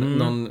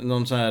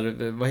 någon så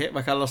här,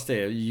 vad kallas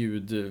det,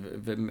 ljud,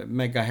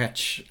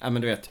 megahertz, ja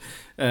men du vet,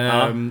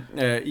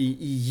 i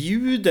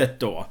ljudet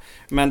då.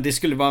 Men det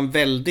skulle vara en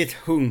väldigt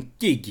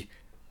hunkig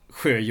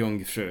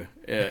sjöjungfru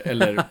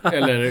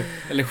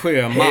eller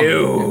sjöman.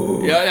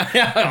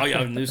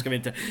 Ja, nu ska vi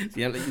inte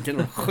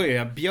någon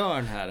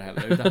sjöbjörn här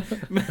heller, utan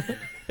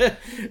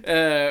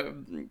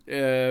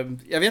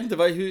jag vet inte,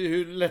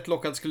 hur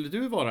lättlockad skulle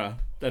du vara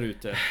där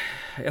ute?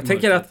 Jag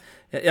tänker att,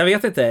 jag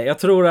vet inte, jag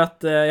tror att,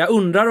 jag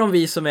undrar om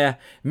vi som är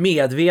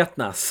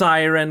medvetna,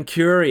 siren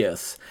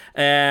curious,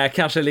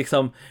 kanske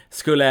liksom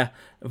skulle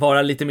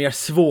vara lite mer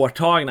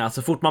svårtagna.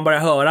 Så fort man börjar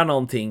höra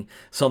någonting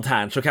sånt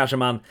här så kanske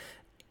man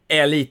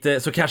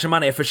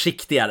är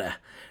försiktigare.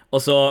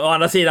 Och så å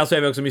andra sidan så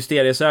är vi också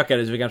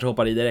mysteriesökare, så vi kanske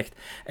hoppar i direkt.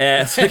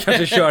 Så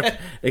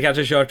det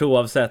kanske kört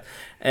oavsett.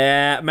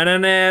 Men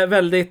en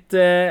väldigt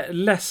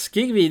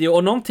läskig video,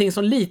 och någonting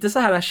som lite så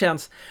här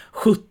känns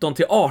 17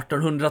 till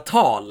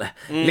 1800-tal.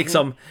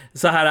 Liksom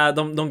så här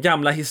de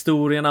gamla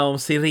historierna om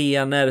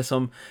sirener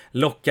som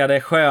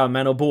lockade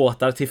sjömän och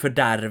båtar till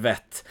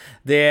fördärvet.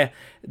 Det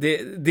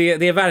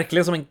är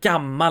verkligen som en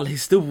gammal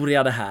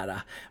historia det här.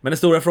 Men den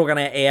stora frågan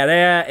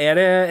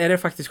är det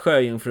faktiskt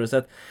sjöjungfru?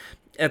 Så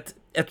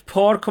ett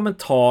par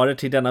kommentarer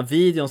till denna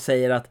videon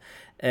säger att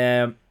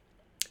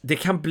det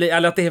kan bli,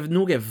 eller att det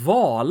nog är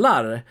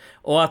valar,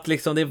 och att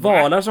liksom det är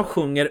valar som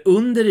sjunger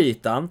under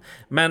ytan,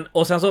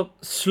 och sen så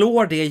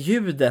slår det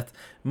ljudet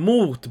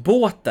mot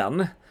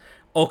båten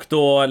och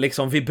då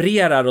liksom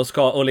vibrerar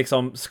och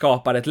liksom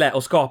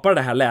skapar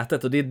det här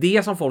lätet, och det är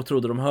det som folk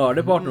trodde de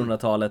hörde på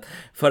 1800-talet,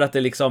 för att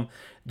det liksom,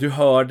 du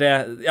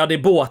hörde, det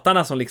är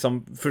båtarna som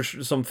liksom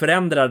som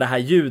förändrar det här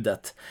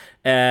ljudet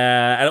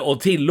och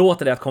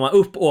tillåter det att komma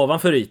upp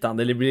ovanför ytan.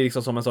 Det blir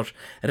liksom som en sorts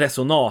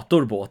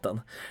resonator,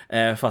 båten,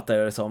 fattar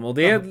jag det som. Och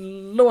det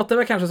låter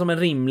väl kanske som en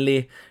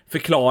rimlig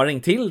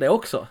förklaring till det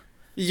också.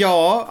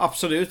 Ja,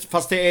 absolut.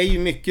 Fast det är ju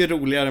mycket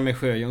roligare med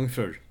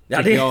sjöjungfrur.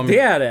 Ja, det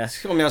är det.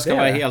 Om jag ska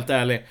vara helt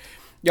ärlig.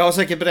 Jag har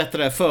säkert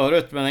berättat det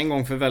förut, men en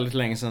gång för väldigt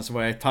länge sedan så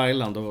var jag i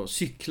Thailand och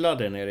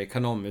cyklade nere i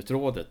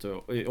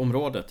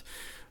området.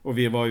 Och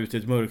vi var ute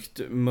i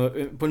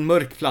på en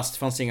mörk plats, det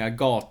fanns inga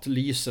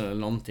gatlysen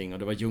eller någonting, och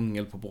det var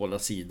djungel på båda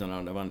sidorna,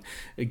 och det var en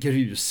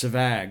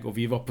grusväg, och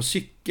vi var på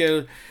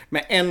cykel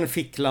med en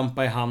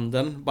ficklampa i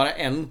handen, bara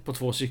en på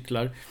 2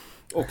 cyklar.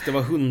 Och det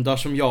var hundar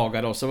som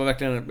jagade oss. Det var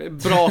verkligen en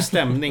bra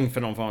stämning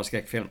för någon form av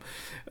skräckfilm.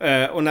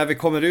 Och när vi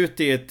kommer ut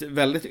i ett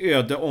väldigt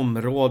öde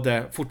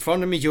område,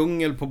 fortfarande med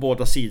djungel på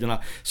båda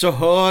sidorna, så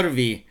hör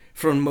vi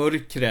från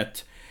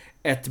mörkret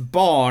ett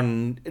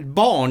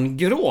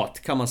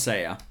barngråt, kan man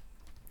säga.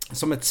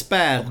 Som ett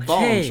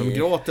spädbarn som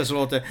gråter, så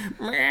låter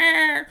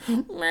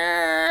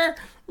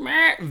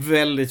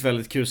väldigt,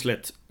 väldigt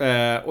kusligt.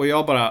 Och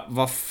jag bara,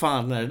 vad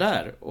fan är det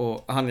där?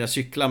 Och han jag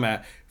cyklar med,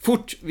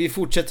 vi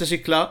fortsätter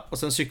cykla, och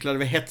sen cyklade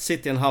vi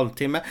hetsigt i en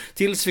halvtimme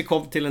tills vi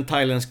kom till en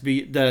thailändsk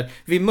by där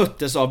vi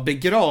möttes av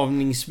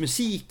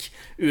begravningsmusik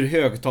ur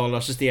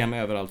högtalarsystem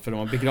överallt, för det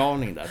var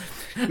begravning där.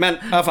 Men i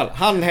alla fall,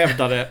 han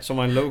hävdade, som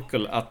var en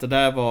local, att det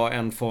där var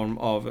en form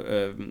av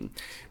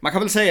man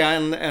kan väl säga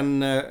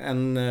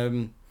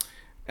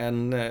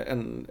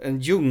en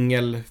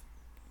djungelfru,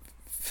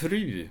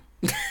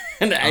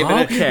 Nej,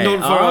 men okej.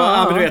 någon form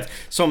av, du vet,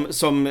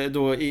 som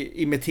då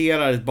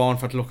imiterar ett barn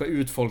för att locka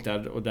ut folk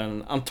där, och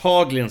den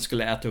antagligen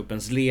skulle äta upp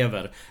ens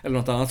lever eller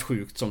något annat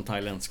sjukt som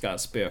thailändska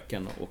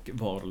spöken och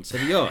varelser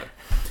gör.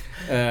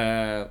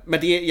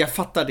 Men jag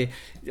fattar det.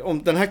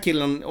 Om den här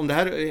killen, om det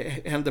här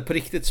hände på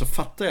riktigt, så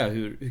fattar jag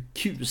hur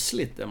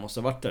kusligt det måste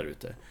ha varit där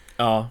ute.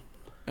 Ja.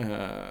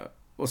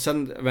 Och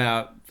sen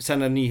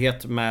en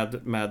nyhet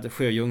med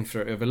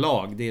sjöjungfrur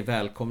överlag, det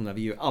välkomnar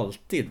vi ju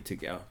alltid,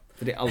 tycker jag.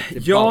 För det är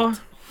alltid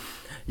ballt.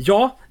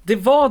 Ja, det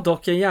var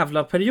dock en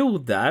jävla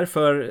period där,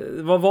 för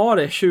vad var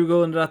det,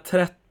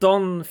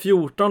 2013,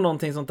 14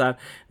 någonting sånt där,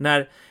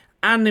 när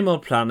Animal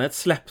Planet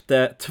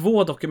släppte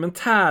 2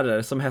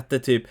 dokumentärer som hette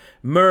typ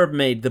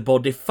Mermaid the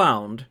Body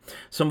Found,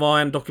 som var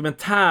en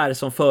dokumentär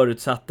som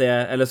förutsatte,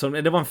 eller som,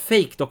 det var en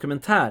fake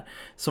dokumentär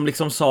som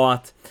liksom sa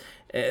att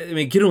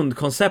med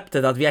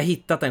grundkonceptet att vi har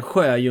hittat en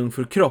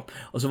sjöjungfrukropp,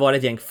 och så var det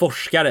ett gäng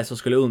forskare som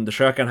skulle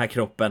undersöka den här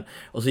kroppen,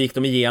 och så gick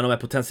de igenom ett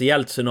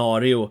potentiellt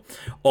scenario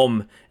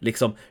om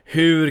liksom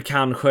hur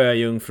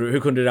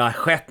kunde det ha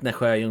skett när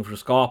sjöjungfrur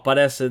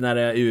skapades, när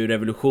det ur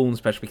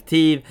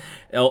evolutionsperspektiv,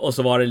 och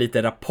så var det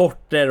lite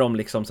rapporter om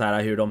liksom så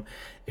här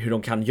hur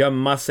de kan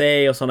gömma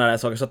sig och sådana där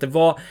saker, så att det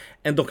var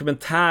en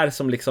dokumentär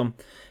som liksom,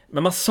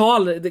 men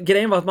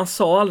grejen var att man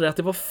sa aldrig att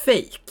det var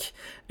fake.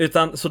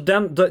 Utan så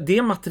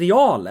det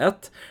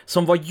materialet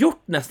som var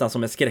gjort nästan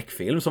som en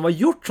skräckfilm, som var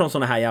gjort som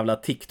såna här jävla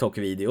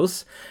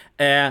TikTok-videos,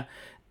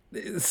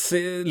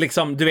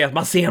 liksom, du vet,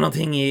 man ser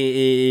någonting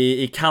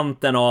i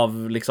kanten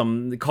av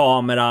liksom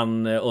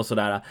kameran och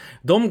sådär.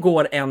 De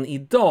går än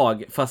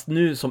idag, fast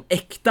nu som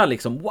äkta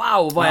liksom,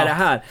 wow, vad är det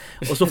här?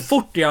 Och så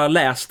fort jag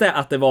läste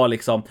att det var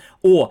liksom,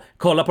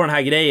 kolla på den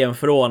här grejen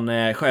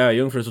från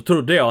Sjöjungfru, så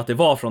trodde jag att det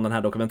var från den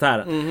här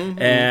dokumentären.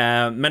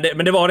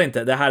 Men det var det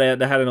inte. Det här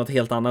är något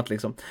helt annat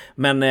liksom.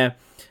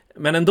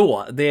 Men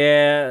ändå, det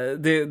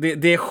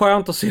är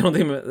skönt att se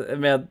någonting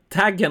med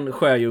taggen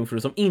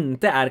sjöjungfru som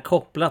inte är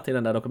kopplat till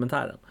den där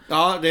dokumentären.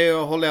 Ja, det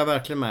håller jag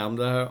verkligen med om.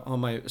 Det här har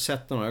man ju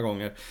sett några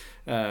gånger.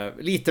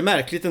 Lite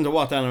märkligt ändå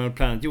att Animal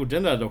Planet gjorde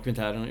den där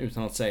dokumentären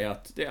utan att säga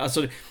att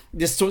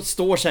det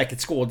står säkert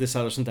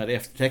skådisar och sånt där i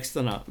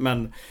eftertexterna,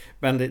 men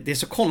det är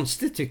så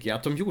konstigt, tycker jag,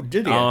 att de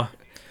gjorde det. Ja.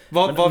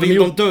 Vad vill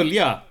de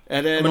dölja?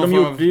 Är det men de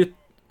gjorde ju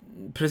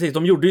precis,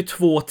 de gjorde ju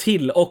 2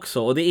 till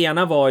också, och det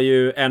ena var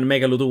ju en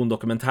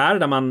megalodon-dokumentär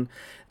där man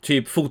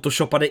typ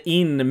photoshoppade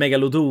in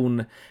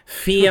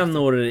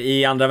megalodon-fenor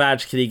i andra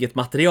världskriget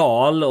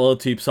material och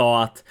typ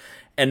sa att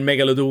en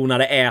megalodon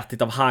hade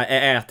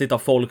ätit av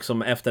folk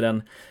som efter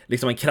en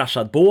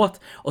kraschad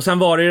båt. Och sen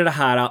var det ju det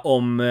här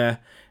om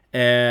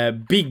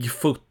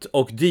Bigfoot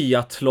och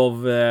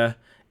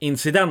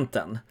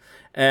Dyatlov-incidenten.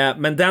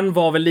 Men den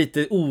var väl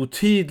lite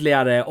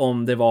otydligare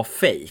om det var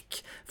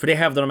fake. För det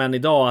hävdar de än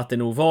idag att det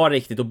nog var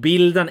riktigt. Och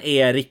bilden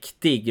är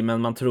riktig,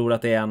 men man tror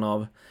att det är en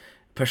av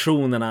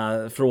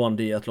personerna från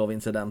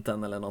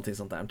Dyatlov-incidenten eller någonting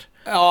sånt där.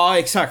 Ja,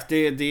 exakt.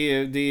 Det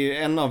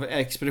är en av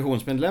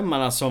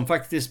expeditionsmedlemmarna som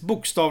faktiskt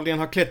bokstavligen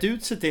har klätt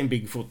ut sig till en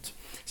Bigfoot.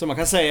 Så man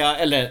kan säga,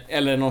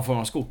 eller någon form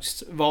av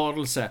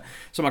skogsvarelse.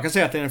 Så man kan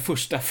säga att det är den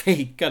första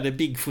fejkade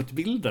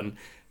Bigfoot-bilden.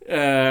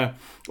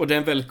 Och det är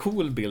en väldigt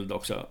cool bild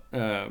också.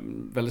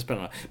 Väldigt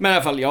spännande. Men i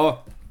alla fall,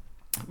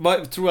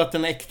 vad tror du att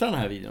den är äkta, den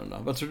här videon då?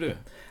 Vad tror du?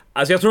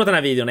 Alltså jag tror att den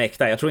här videon är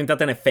äkta. Jag tror inte att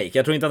den är fake.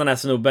 Jag tror inte att den här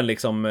snubben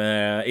liksom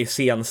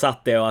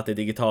iscensatt det och att det är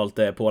digitalt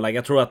pålagd.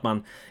 Jag tror att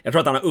han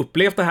har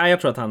upplevt det här.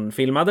 Jag tror att han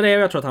filmade det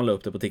och jag tror att han la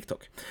upp det på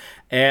TikTok.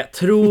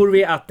 Tror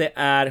vi att det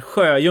är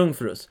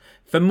sjöjungfrus?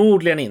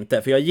 Förmodligen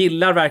inte, för jag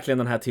gillar verkligen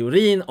den här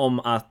teorin om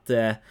att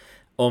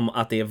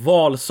det är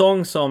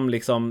valsång som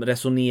liksom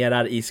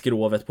resonerar i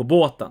skrovet på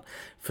båten.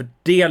 För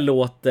det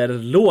låter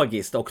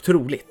logiskt och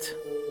troligt.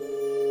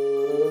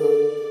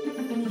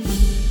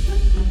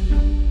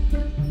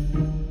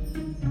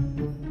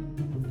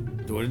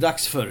 Då är det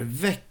dags för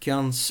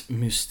veckans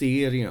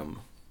mysterium.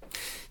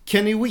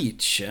 Kenny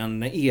Weach,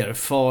 en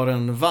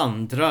erfaren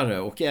vandrare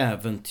och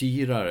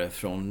äventyrare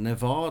från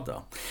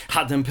Nevada,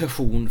 hade en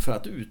passion för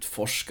att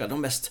utforska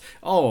de mest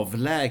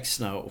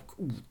avlägsna och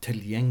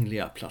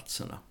otillgängliga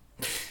platserna.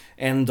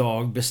 En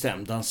dag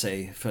bestämde han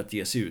sig för att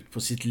ge sig ut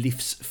på sitt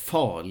livs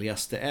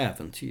farligaste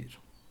äventyr.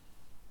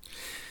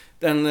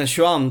 Den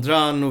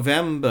 22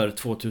 november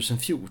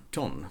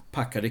 2014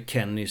 packade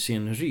Kenny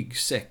sin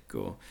ryggsäck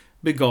och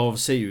begav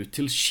sig ut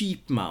till Sheep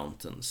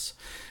Mountains,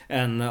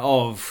 en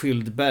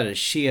avskild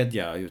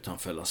bergskedja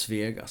utanför Las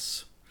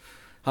Vegas.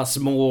 Hans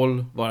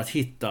mål var att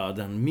hitta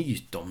den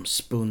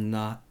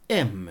mytomspunna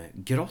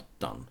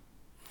M-grottan.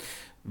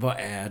 Vad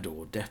är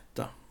då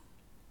detta?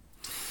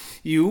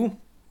 Jo,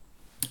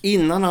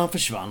 innan han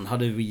försvann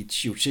hade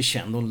Weach gjort sig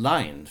känd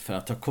online för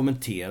att ha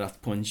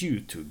kommenterat på en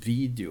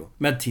YouTube-video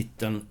med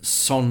titeln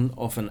Son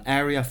of an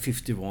Area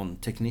 51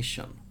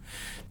 Technician,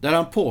 där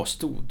han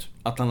påstod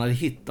att han hade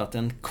hittat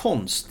en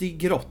konstig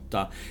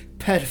grotta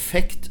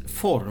perfekt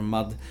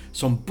formad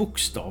som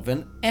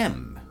bokstaven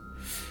M.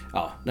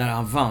 När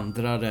han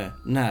vandrade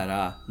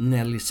nära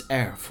Nellis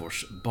Air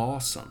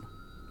Force-basen.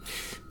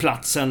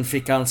 Platsen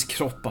fick hans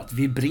kropp att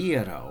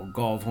vibrera och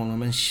gav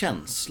honom en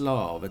känsla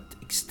av ett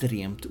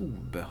extremt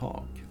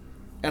obehag.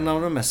 En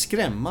av de mest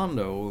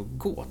skrämmande och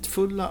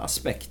gåtfulla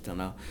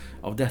aspekterna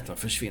av detta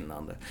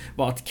försvinnande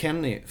var att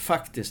Kenny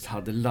faktiskt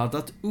hade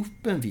laddat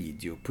upp en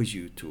video på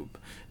YouTube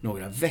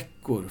några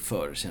veckor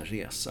före sin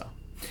resa.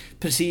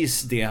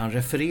 Precis det han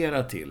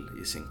refererar till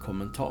i sin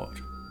kommentar.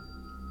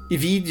 I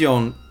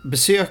videon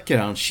besöker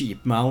han Sheep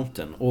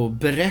Mountain och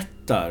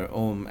berättar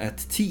om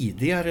ett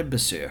tidigare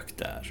besök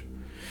där,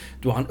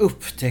 då han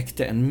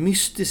upptäckte en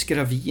mystisk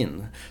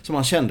ravin som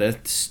han kände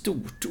ett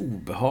stort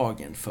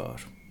obehag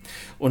inför.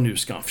 Och nu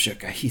ska han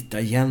försöka hitta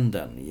igen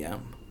den igen.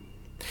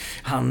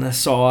 Han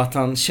sa att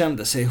han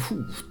kände sig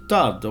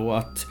hotad och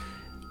att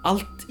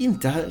allt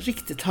inte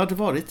riktigt hade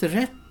varit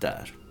rätt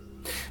där.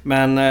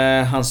 Men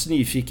hans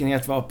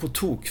nyfikenhet var på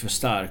tok för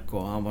stark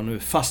och han var nu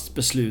fast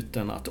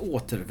besluten att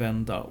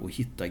återvända och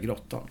hitta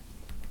grottan.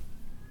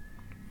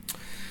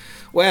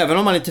 Och även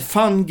om han inte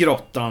fann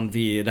grottan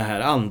vid det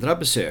här andra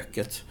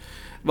besöket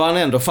var han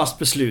ändå fast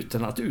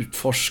besluten att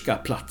utforska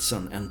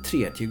platsen en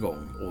tredje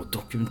gång och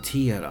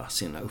dokumentera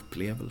sina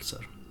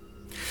upplevelser.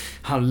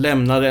 Han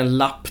lämnade en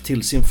lapp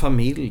till sin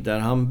familj där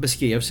han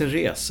beskrev sin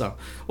resa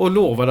och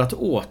lovade att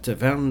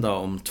återvända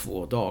om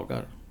 2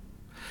 dagar.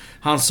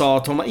 Han sa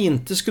att om han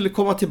inte skulle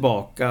komma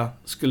tillbaka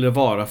skulle det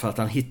vara för att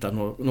han hittade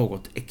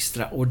något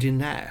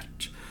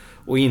extraordinärt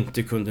och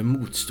inte kunde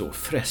motstå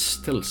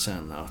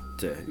frestelsen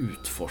att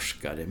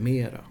utforska det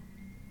mera.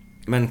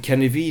 Men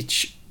Kenny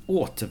Veach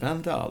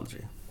återvände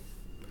aldrig.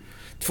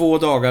 2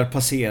 dagar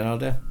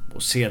passerade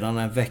och sedan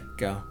en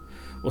vecka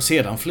och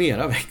sedan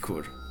flera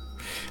veckor.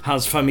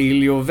 Hans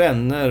familj och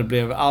vänner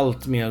blev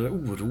allt mer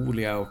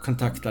oroliga och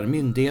kontaktade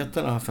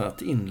myndigheterna för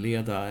att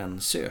inleda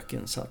en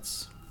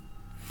sökinsats.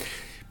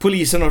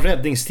 Polisen och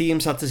räddningsteam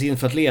sattes in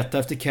för att leta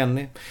efter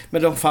Kenny,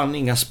 men de fann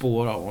inga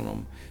spår av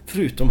honom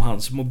förutom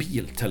hans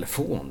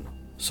mobiltelefon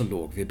som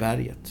låg vid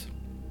berget.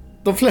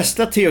 De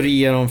flesta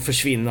teorier om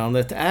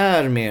försvinnandet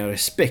är mer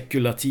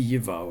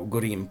spekulativa och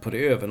går in på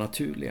det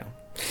övernaturliga.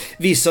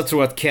 Vissa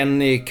tror att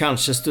Kenny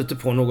kanske stötte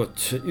på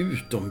något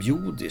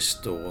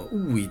utomjordiskt och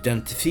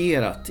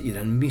oidentifierat i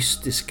den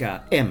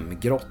mystiska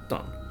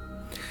M-grottan.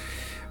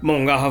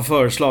 Många har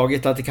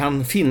föreslagit att det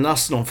kan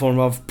finnas någon form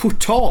av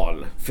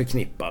portal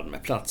förknippad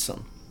med platsen.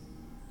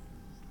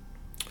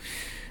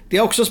 Det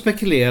har också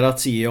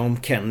spekulerats i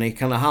om Kenny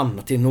kan ha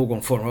hamnat i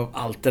någon form av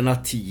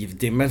alternativ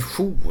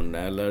dimension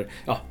eller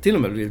till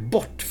och med blivit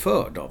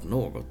bortförd av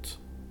något.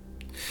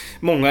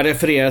 Många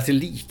refererar till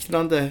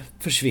liknande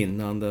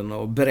försvinnanden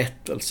och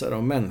berättelser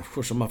om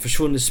människor som har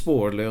försvunnit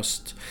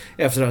spårlöst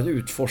efter att ha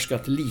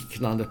utforskat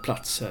liknande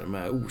platser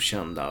med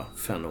okända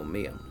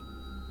fenomen.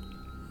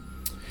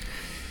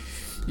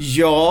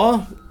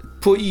 Ja,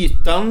 på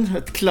ytan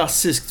ett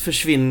klassiskt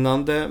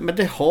försvinnande, men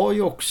det har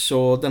ju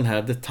också den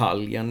här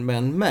detaljen med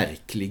en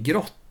märklig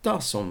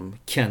grotta som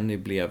Kenny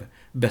blev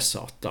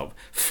besatt av,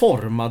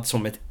 formad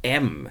som ett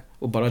M,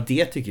 och bara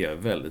det tycker jag är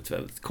väldigt,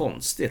 väldigt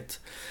konstigt.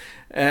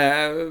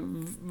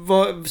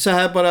 Så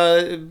här bara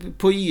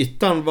på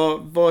ytan,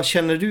 vad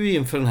känner du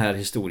inför den här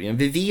historien?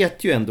 Vi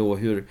vet ju ändå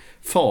hur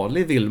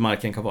farlig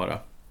vildmarken kan vara.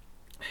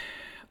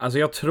 Alltså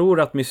jag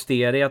tror att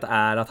mysteriet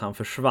är att han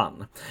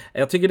försvann.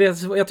 Jag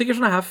tycker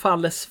såna här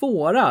fall är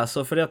svåra,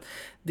 alltså, för att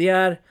det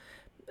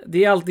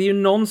är alltid ju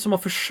någon som har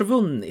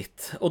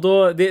försvunnit. Och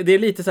då det är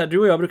lite så här, du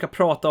och jag brukar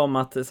prata om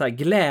att så här,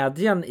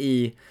 glädjen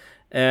i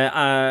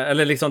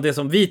eller liksom det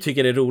som vi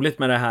tycker är roligt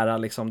med det här,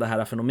 liksom det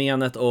här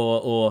fenomenet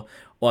och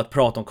att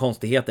prata om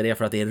konstigheter är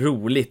för att det är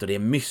roligt och det är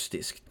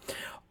mystiskt.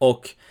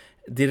 Och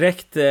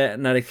direkt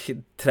när det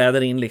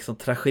träder in liksom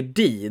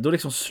tragedi, då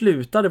liksom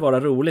slutar det vara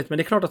roligt. Men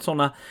det är klart att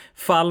sådana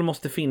fall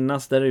måste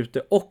finnas där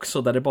ute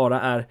också, där det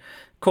bara är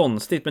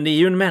konstigt. Men det är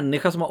ju en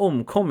människa som har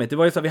omkommit. Det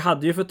var ju så, vi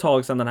hade ju för ett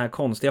tag sedan det här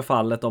konstiga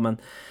fallet om en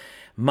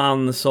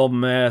man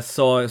som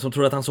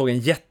trodde att han såg en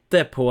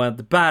jätte på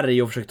ett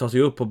berg och försökte ta sig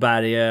upp på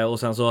berget, och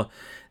sen så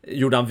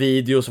gjorde han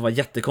videos som var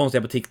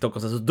jättekonstiga på TikTok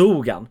och sen så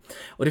dog han.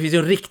 Och det finns ju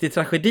en riktig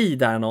tragedi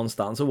där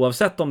någonstans,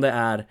 oavsett om det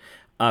är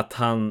att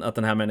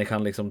den här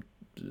människan liksom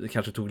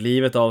kanske tog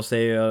livet av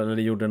sig eller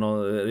gjorde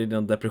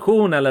någon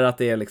depression, eller att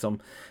det är liksom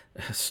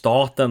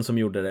staten som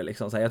gjorde det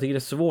liksom. Så här, jag tycker det är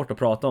svårt att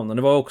prata om det.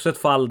 Det var också ett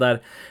fall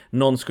där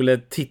någon skulle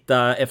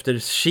titta efter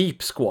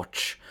sheep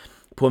squatch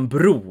på en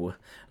bro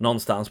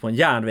någonstans, på en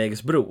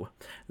järnvägsbro.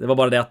 Det var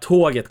bara det att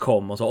tåget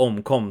kom och så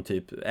omkom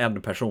typ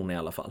en person i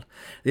alla fall.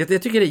 Jag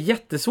tycker det är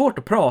jättesvårt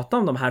att prata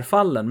om de här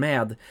fallen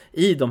med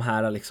i de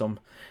här liksom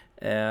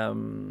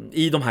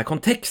i de här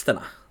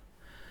kontexterna.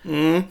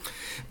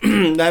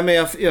 Nej, men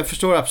jag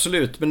förstår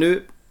absolut. Men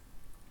nu,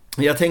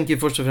 jag tänker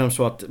först och främst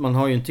så att man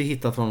har ju inte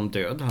hittat honom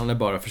död. Han är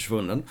bara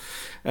försvunnen.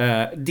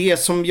 Det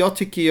som jag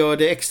tycker gör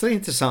det extra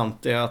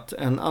intressant är att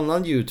en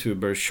annan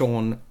YouTuber,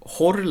 Sean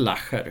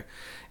Horlacher,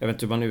 jag vet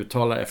inte hur man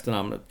uttalar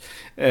efternamnet,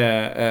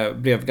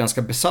 blev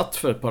ganska besatt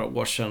för ett par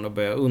år sedan och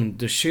började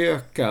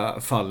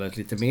undersöka fallet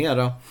lite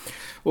mera.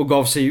 Och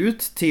gav sig ut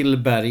till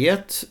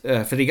berget.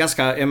 För det är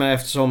ganska, jag menar,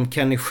 eftersom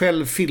Kenny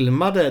själv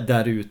filmade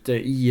där ute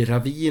i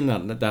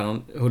ravinen där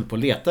han höll på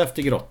att leta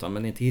efter grottan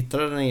men inte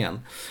hittade den igen.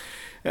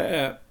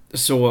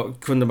 Så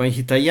kunde man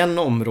hitta igen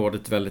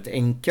området väldigt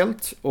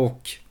enkelt.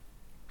 Och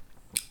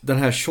den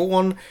här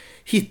Sean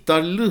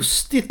hittar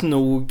lustigt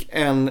nog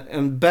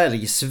en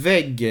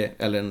bergsvägg,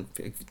 eller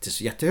inte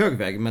så jättehög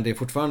vägg, men det är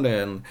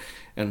fortfarande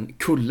en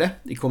kulle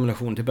i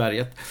kombination till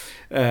berget.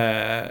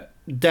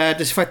 Där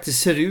det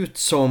faktiskt ser ut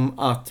som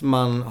att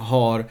man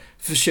har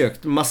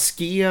försökt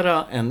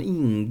maskera en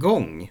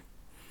ingång.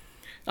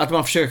 Att man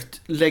har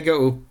försökt lägga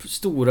upp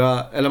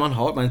stora, eller man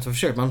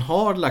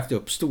har lagt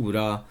upp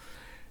stora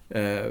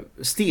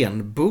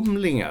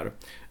stenbumlingar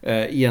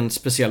i en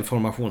speciell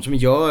formation som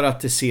gör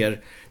att det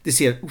ser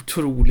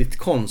otroligt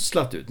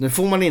konstlat ut. Nu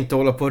får man inte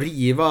hålla på att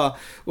riva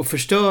och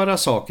förstöra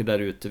saker där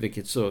ute,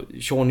 vilket så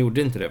Sean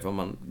gjorde inte det,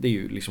 för det är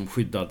ju liksom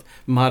skyddad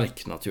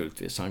mark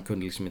naturligtvis. Han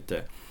kunde liksom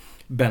inte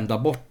bända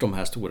bort de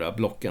här stora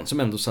blocken som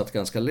ändå satt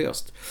ganska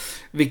löst.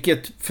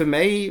 Vilket för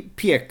mig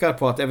pekar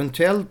på att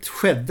eventuellt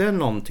skedde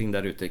någonting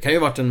där ute. Det kan ju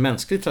ha varit en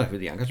mänsklig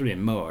tragedi, han kanske blev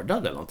mördad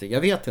eller någonting,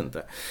 jag vet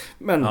inte.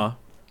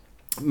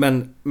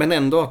 Men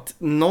ändå att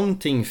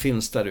någonting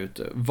finns där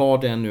ute,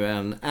 vad det nu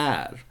än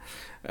är.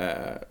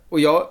 Och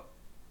jag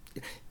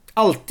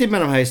alltid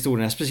med de här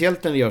historierna,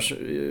 speciellt när det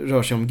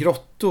rör sig om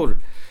grottor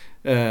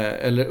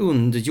eller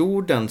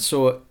underjorden,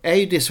 så är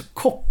ju det så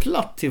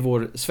kopplat till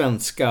vår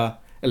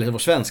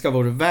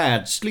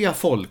världsliga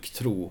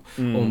folktro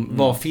om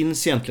vad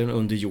finns egentligen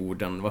under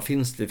jorden, vad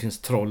finns det? Det finns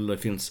troll, det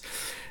finns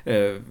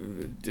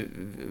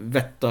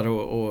vättar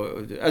och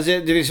alltså det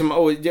är liksom,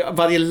 och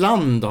varje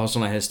land har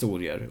såna här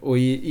historier, och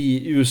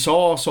i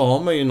USA så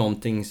har man ju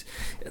någonting,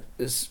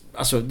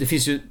 alltså det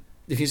finns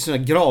såna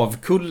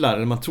gravkullar,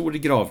 eller man tror det är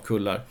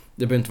gravkullar,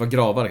 det behöver inte vara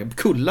gravar,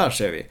 kullar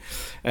säger vi,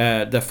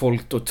 där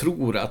folk då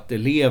tror att det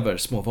lever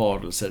små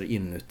varelser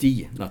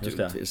inuti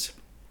naturligtvis.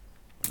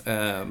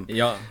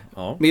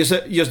 Men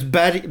just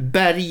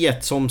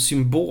berget som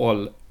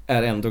symbol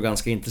är ändå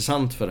ganska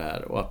intressant för det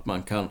här, och att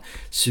man kan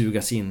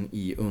sugas in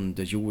i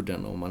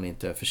underjorden om man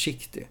inte är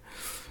försiktig.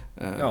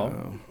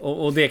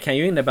 Och det kan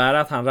ju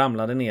innebära att han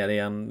ramlade ner i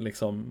en,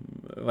 liksom,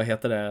 vad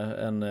heter det,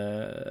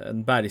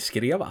 en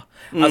bergskreva.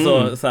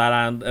 Alltså så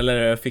här,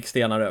 eller fick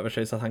stenar över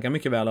sig, så att han kan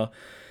mycket väl ha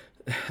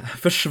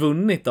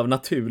försvunnit av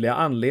naturliga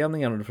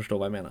anledningar, om du förstår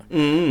vad jag menar.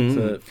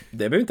 Så det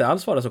behöver inte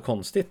alls vara så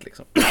konstigt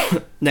liksom.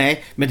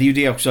 Nej, men det är ju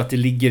det också, att det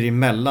ligger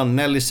emellan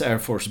Nellis Air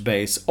Force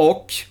Base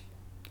och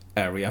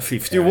Area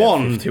 51.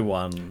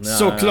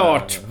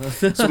 Såklart.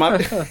 Så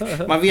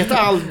man vet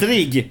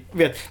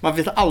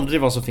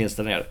aldrig vad som finns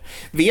där nere.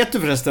 Vet du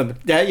förresten,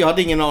 jag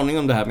hade ingen aning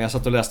om det här, men jag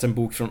satt och läste en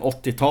bok från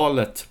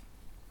 80-talet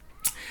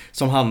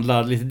som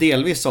handlar lite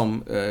delvis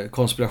om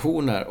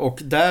konspirationer, och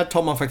där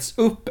tar man faktiskt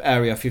upp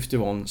Area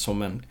 51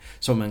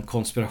 som en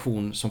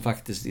konspiration som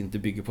faktiskt inte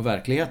bygger på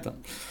verkligheten.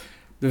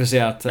 Det vill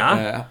säga att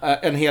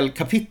en hel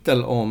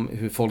kapitel om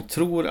hur folk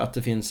tror att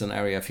det finns en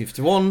Area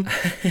 51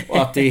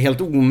 och att det är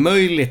helt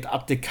omöjligt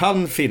att det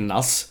kan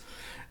finnas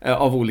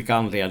av olika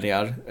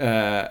anledningar.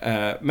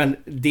 Men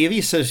det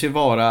visar sig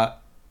vara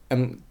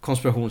en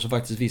konspiration som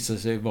faktiskt visar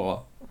sig vara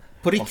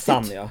på riktigt.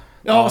 Sann,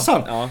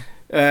 sann.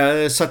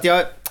 Så att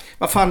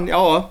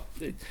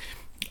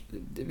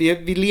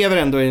vi lever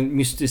ändå i en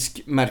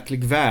mystisk,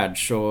 märklig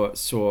värld,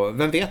 så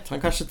vem vet,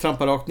 han kanske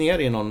trampar rakt ner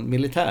i någon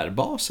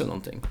militärbas eller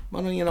någonting.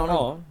 Man har ingen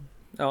aning.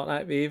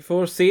 Nej, vi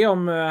får se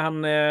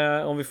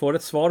om vi får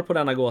ett svar på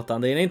denna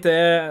gåtan. Den är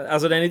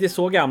inte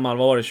så gammal,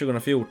 vad var det,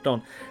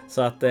 2014.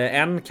 Så att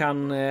än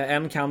kan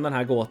den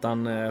här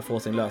gåtan få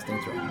sin lösning,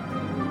 tror jag.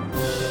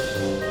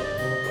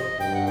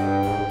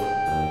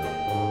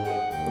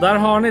 Där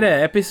har ni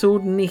det,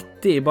 episod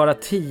 90, bara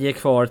 10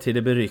 kvar till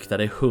det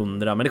beryktade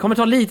 100. Men det kommer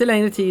ta lite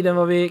längre tid än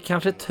vad vi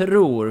kanske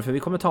tror, för vi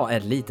kommer ta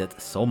ett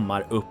litet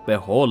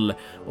sommaruppehåll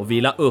och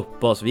vila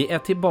upp oss. Vi är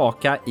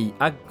tillbaka i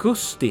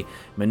augusti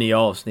med nya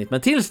avsnitt,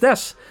 men tills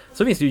dess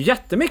så finns det ju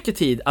jättemycket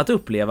tid att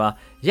uppleva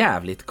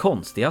jävligt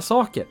konstiga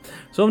saker.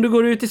 Så om du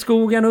går ut i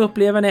skogen och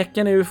upplever en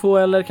äcken, UFO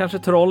eller kanske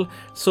troll,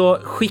 så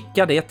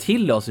skicka det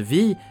till oss.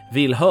 Vi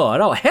vill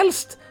höra och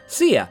helst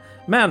se,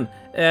 men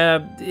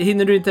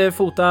hinner du inte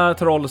fota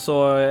troll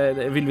så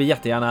vill vi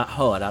jättegärna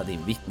höra din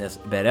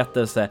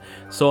vittnesberättelse.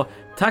 Så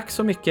tack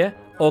så mycket,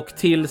 och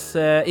tills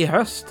i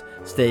höst,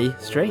 stay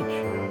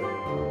strange.